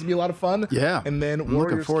Knicks. This is going to be a lot of fun. Yeah. And then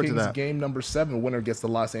Warriors Kings game number 7. Winner gets the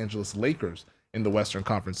Los Angeles Lakers in the Western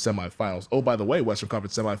Conference semifinals. Oh, by the way, Western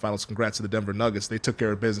Conference semifinals, congrats to the Denver Nuggets. They took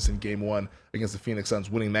care of business in game 1 against the Phoenix Suns,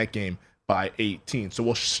 winning that game by 18. So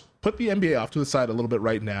we'll put the NBA off to the side a little bit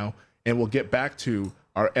right now, and we'll get back to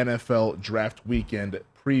our NFL draft weekend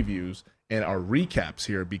previews and our recaps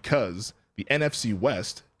here, because the NFC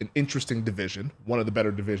West, an interesting division, one of the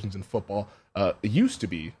better divisions in football, it used to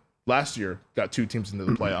be. Last year, got 2 teams into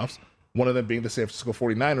the playoffs, one of them being the San Francisco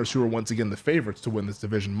 49ers, who are once again the favorites to win this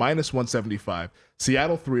division, minus 175.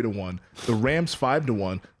 Seattle 3-1, the Rams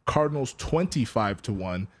 5-1, Cardinals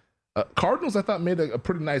 25-1. Cardinals, I thought, made a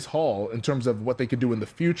pretty nice haul in terms of what they could do in the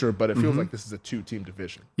future, but it feels like this is a 2-team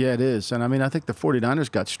division. Yeah, it is. And, I mean, I think the 49ers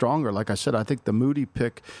got stronger. Like I said, I think the Moody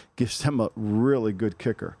pick gives them a really good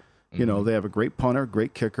kicker. You know, they have a great punter,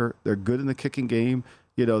 great kicker. They're good in the kicking game.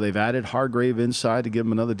 You know, they've added Hargrave inside to give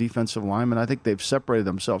them another defensive lineman. I think they've separated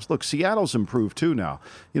themselves. Look, Seattle's improved too now.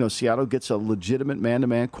 You know, Seattle gets a legitimate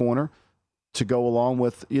man-to-man corner to go along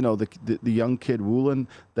with, you know, the young kid Woolen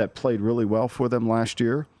that played really well for them last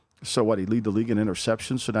year. So what, he lead the league in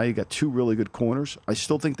interceptions. So now you got 2 really good corners. I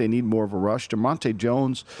still think they need more of a rush. DeMonte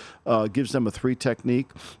Jones gives them a 3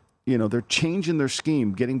 technique. You know, they're changing their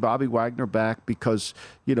scheme, getting Bobby Wagner back because,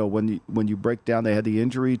 you know, when you break down, they had the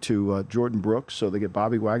injury to Jordan Brooks, so they get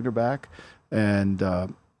Bobby Wagner back. And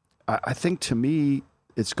I think, to me,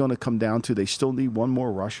 it's going to come down to they still need one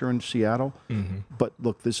more rusher in Seattle. But,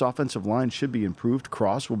 look, this offensive line should be improved.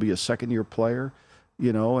 Cross will be a second-year player.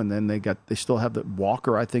 You know, and then they still have the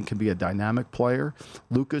Walker, I think, can be a dynamic player.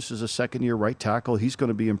 Lucas is a second-year right tackle. He's going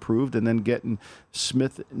to be improved. And then getting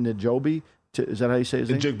Smith Njobi, is that how you say his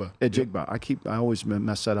name? Njigba. Yep. I always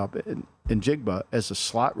mess that up. Njigba as a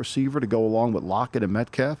slot receiver to go along with Lockett and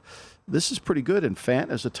Metcalf. This is pretty good. And Fant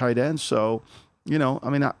as a tight end. So, you know, I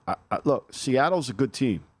mean, look, Seattle's a good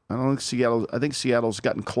team. I think Seattle's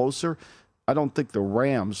gotten closer. I don't think the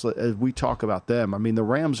Rams, as we talk about them, I mean, the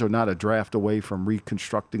Rams are not a draft away from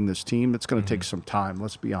reconstructing this team. It's going to take some time,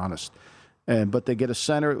 let's be honest. But they get a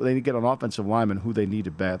center, they get an offensive lineman who they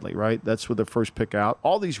needed badly, right? That's with their first pick out.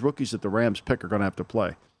 All these rookies that the Rams pick are going to have to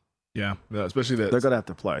play. Yeah, especially that. They're going to have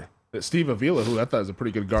to play. Steve Avila, who I thought was a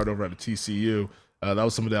pretty good guard over at TCU, that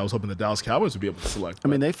was somebody I was hoping the Dallas Cowboys would be able to select. I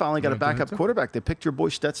mean, they finally got a backup quarterback. They picked your boy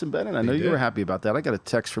Stetson Bennett. I know you were happy about that. I got a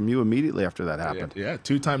text from you immediately after that happened. Yeah,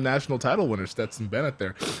 2-time national title winner Stetson Bennett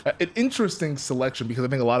there. An interesting selection because I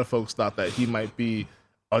think a lot of folks thought that he might be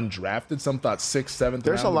undrafted. Some thought 6th, 7th.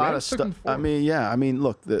 There's a lot of stuff. I mean,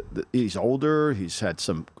 look, he's older. He's had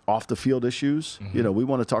some off the field issues. Mm-hmm. We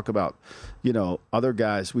want to talk about, other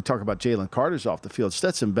guys. We talk about Jalen Carter's off the field.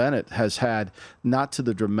 Stetson Bennett has had not to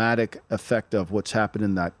the dramatic effect of what's happened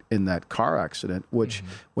in that car accident, which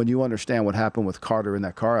when you understand what happened with Carter in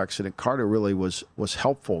that car accident, Carter really was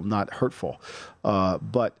helpful, not hurtful.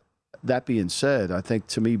 But that being said, I think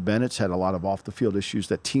to me, Bennett's had a lot of off-the-field issues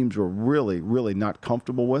that teams were really, really not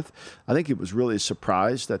comfortable with. I think it was really a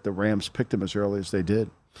surprise that the Rams picked him as early as they did.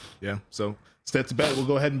 Yeah, so Stetson Bennett will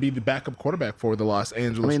go ahead and be the backup quarterback for the Los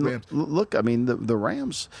Angeles Rams. Look, the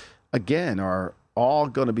Rams, again, are all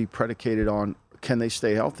going to be predicated on, can they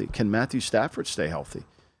stay healthy? Can Matthew Stafford stay healthy?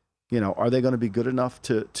 Are they going to be good enough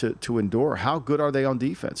to endure? How good are they on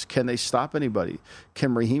defense? Can they stop anybody?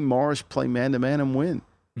 Can Raheem Morris play man-to-man and win?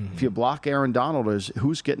 If you block Aaron Donald,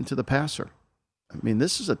 who's getting to the passer?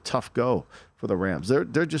 This is a tough go for the Rams.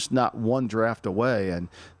 They're just not one draft away, and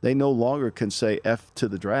they no longer can say F to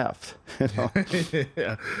the draft.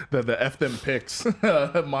 Yeah, the F them picks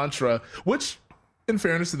mantra, which, in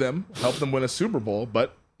fairness to them, helped them win a Super Bowl,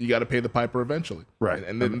 but you got to pay the piper eventually. Right.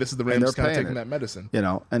 And then this is the Rams kind of taking that medicine.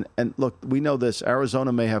 And look, we know this.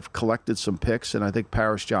 Arizona may have collected some picks, and I think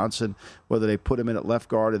Paris Johnson, whether they put him in at left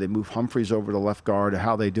guard or they move Humphreys over to left guard or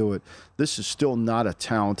how they do it, this is still not a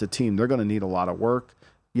talented team. They're going to need a lot of work,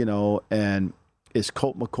 and is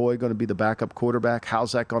Colt McCoy going to be the backup quarterback?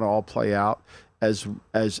 How's that going to all play out as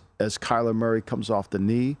Kyler Murray comes off the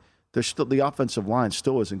knee? There's still, the offensive line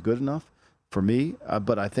still isn't good enough for me,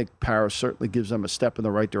 but I think Paris certainly gives them a step in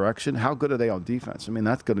the right direction. How good are they on defense?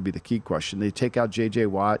 That's going to be the key question. They take out J.J.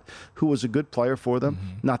 Watt, who was a good player for them,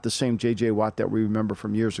 not the same J.J. Watt that we remember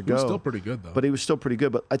from years ago. He was still pretty good, though. But he was still pretty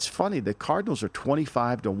good. But it's funny, the Cardinals are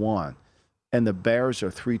 25-1, and the Bears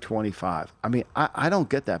are 325. I don't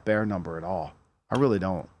get that Bear number at all. I really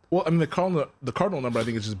don't. Well, the Cardinal number, I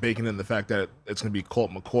think, is just baking in the fact that it's going to be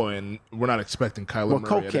Colt McCoy, and we're not expecting Kyler Murray. Well,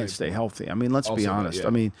 Colt can't stay healthy. Let's be honest.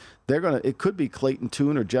 Yeah. They're going to. It could be Clayton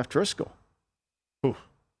Tune or Jeff Driscoll. Oof.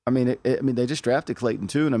 They just drafted Clayton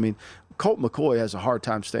Tune. Colt McCoy has a hard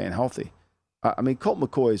time staying healthy. Colt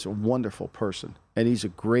McCoy is a wonderful person, and he's a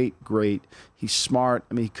great. He's smart.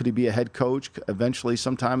 Could he be a head coach eventually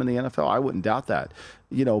sometime in the NFL? I wouldn't doubt that.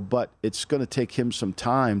 But it's going to take him some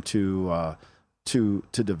time to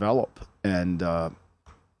develop, and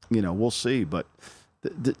we'll see. But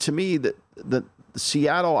to me, the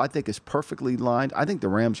Seattle, I think, is perfectly lined. I think the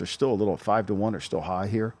Rams are still a little 5-1 or still high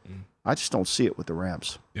here. I just don't see it with the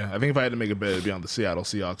Rams. Yeah, I think if I had to make a bet, it'd be on the Seattle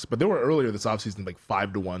Seahawks. But they were earlier this offseason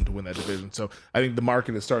 5-1 to win that division. So I think the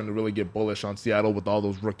market is starting to really get bullish on Seattle with all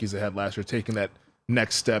those rookies they had last year, taking that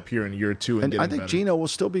next step here in year two. And I think better. Geno will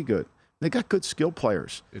still be good. They got good skill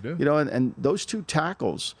players. They do. And those two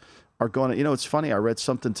tackles are going to, it's funny, I read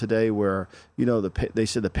something today where, they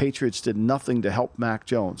said the Patriots did nothing to help Mac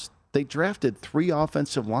Jones. They drafted 3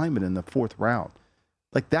 offensive linemen in the 4th round.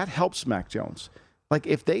 That helps Mac Jones.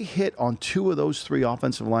 If they hit on 2 of those 3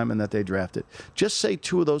 offensive linemen that they drafted, just say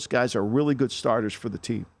 2 of those guys are really good starters for the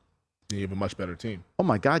team. You have a much better team. Oh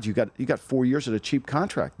my God, you got 4 years at a cheap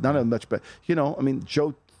contract. None of them much better.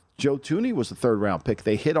 Joe Thuney was the 3rd round pick.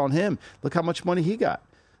 They hit on him. Look how much money he got.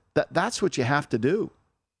 That's what you have to do.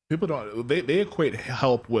 People don't. They equate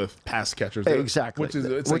help with pass catchers. Exactly,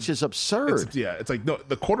 which is absurd. It's no.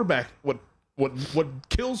 The quarterback. What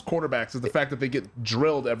kills quarterbacks is the fact that they get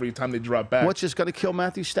drilled every time they drop back. Which is going to kill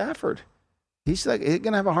Matthew Stafford. He's going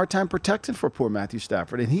to have a hard time protecting for poor Matthew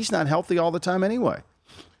Stafford, and he's not healthy all the time anyway.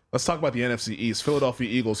 Let's talk about the NFC East. Philadelphia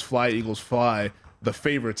Eagles fly. The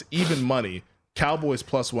favorites, even money. Cowboys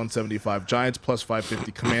plus 175. Giants plus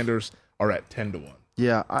 550. Commanders are at 10-1.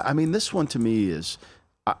 Yeah, this one to me is.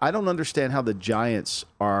 I don't understand how the Giants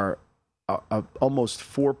are almost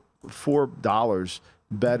 $4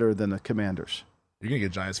 better than the Commanders. You're gonna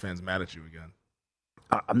get Giants fans mad at you again.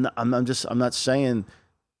 I'm not saying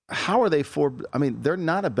how are they they're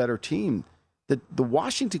not a better team. The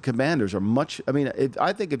Washington Commanders are much.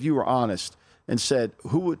 I think if you were honest and said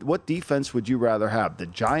what defense would you rather have, the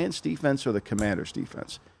Giants defense or the Commanders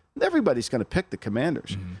defense? Everybody's going to pick the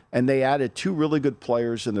Commanders. And they added 2 really good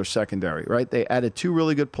players in their secondary, right? They added 2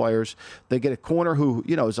 really good players. They get a corner who,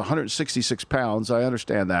 is 166 pounds. I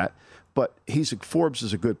understand that. But Forbes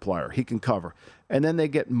is a good player. He can cover. And then they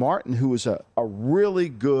get Martin, who is a really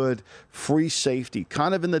good free safety,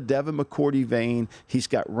 kind of in the Devin McCourty vein. He's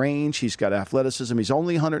got range. He's got athleticism. He's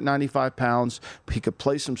only 195 pounds. He could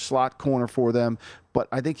play some slot corner for them. But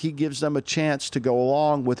I think he gives them a chance to go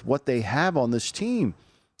along with what they have on this team.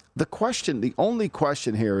 The only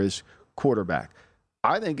question here is quarterback.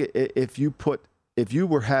 I think if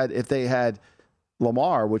they had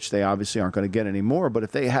Lamar, which they obviously aren't going to get anymore, but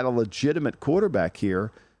if they had a legitimate quarterback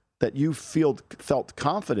here, that you felt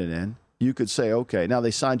confident in, you could say, okay, now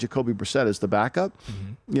they signed Jacoby Brissett as the backup,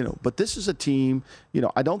 but this is a team,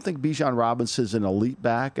 I don't think Bijan Robinson's an elite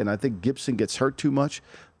back, and I think Gibson gets hurt too much.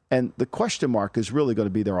 And the question mark is really going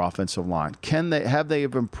to be their offensive line. Have they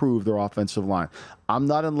improved their offensive line? I'm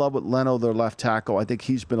not in love with Leno, their left tackle. I think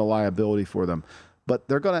he's been a liability for them. But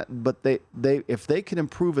if they can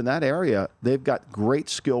improve in that area, they've got great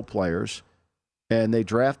skill players, and they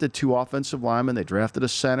drafted 2 offensive linemen. They drafted a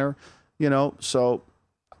center, so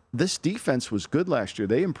this defense was good last year.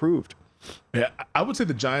 They improved. Yeah, I would say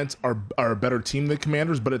the Giants are a better team than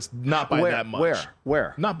Commanders, but it's not by that much.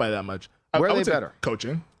 Where? Not by that much. Where I are would they say better?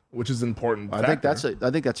 Coaching, which is an important I think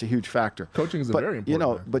that's a huge factor. Coaching is very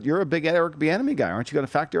important. But you're a big Eric Bieniemy guy. Aren't you going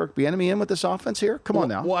to factor Eric Bieniemy in with this offense here? Come on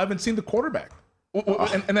now. Well, I haven't seen the quarterback.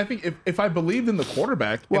 And I think if I believed in the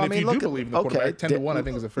quarterback, believe in the quarterback, 10-1, I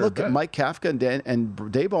think is a fair bet. Look at Mike Kafka and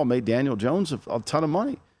Daboll made Daniel Jones a ton of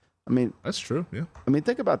money. I mean, that's true. Yeah. I mean,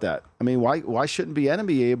 think about that. I mean, why shouldn't Bieniemy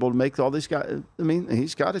be able to make all these guys? I mean,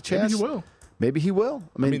 he's got a chance. Maybe he will.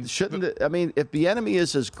 I mean, if Bieniemy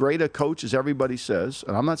is as great a coach as everybody says,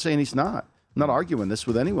 and I'm not saying he's not. I'm not arguing this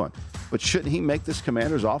with anyone, but shouldn't he make this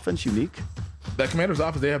Commanders offense unique? That Commanders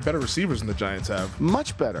offense, they have better receivers than the Giants have.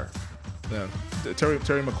 Much better. Yeah. Terry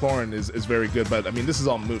McLaurin is very good, but I mean, this is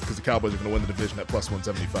all moot because the Cowboys are going to win the division at plus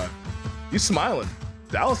 175. You smiling.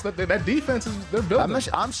 Dallas, that defense they're building.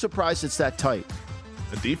 I'm surprised it's that tight.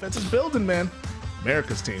 The defense is building, man.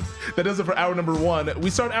 America's team. That does it for hour number 1. We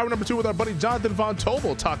start hour number 2 with our buddy Jonathan Von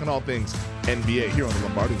Tobel talking all things NBA here on the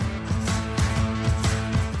Lombardi Line.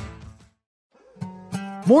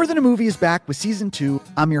 More Than a Movie is back with Season 2.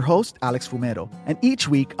 I'm your host, Alex Fumero, and each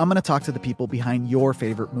week I'm going to talk to the people behind your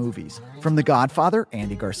favorite movies. From The Godfather,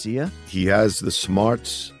 Andy Garcia. He has the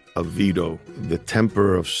smarts of Vito, the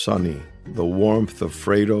temper of Sonny, the warmth of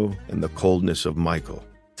Fredo, and the coldness of Michael.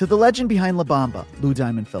 To the legend behind La Bamba, Lou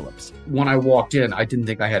Diamond Phillips. When I walked in, I didn't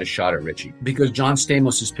think I had a shot at Richie because John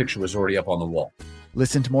Stamos' picture was already up on the wall.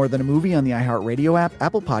 Listen to More Than a Movie on the iHeartRadio app,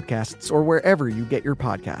 Apple Podcasts, or wherever you get your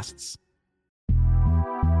podcasts.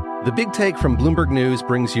 The Big Take from Bloomberg News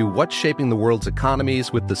brings you what's shaping the world's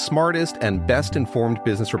economies with the smartest and best-informed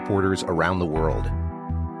business reporters around the world.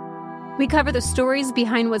 We cover the stories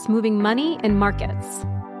behind what's moving money and markets,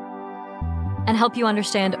 and help you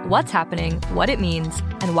understand what's happening, what it means,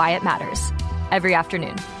 and why it matters every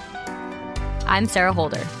afternoon. I'm Sarah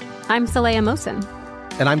Holder. I'm Saleha Mohsin.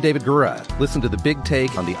 And I'm David Gura. Listen to The Big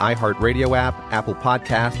Take on the iHeartRadio app, Apple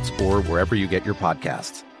Podcasts, or wherever you get your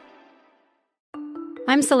podcasts.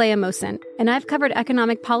 I'm Saleha Mohsin, and I've covered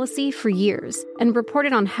economic policy for years and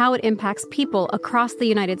reported on how it impacts people across the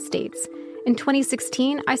United States. In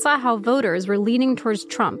 2016, I saw how voters were leaning towards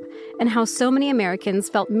Trump and how so many Americans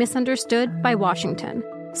felt misunderstood by Washington.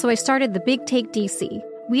 So I started The Big Take DC.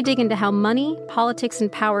 We dig into how money, politics,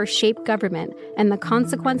 and power shape government and the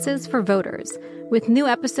consequences for voters. With new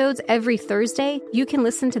episodes every Thursday, you can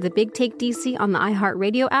listen to The Big Take DC on the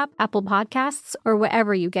iHeartRadio app, Apple Podcasts, or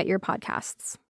wherever you get your podcasts.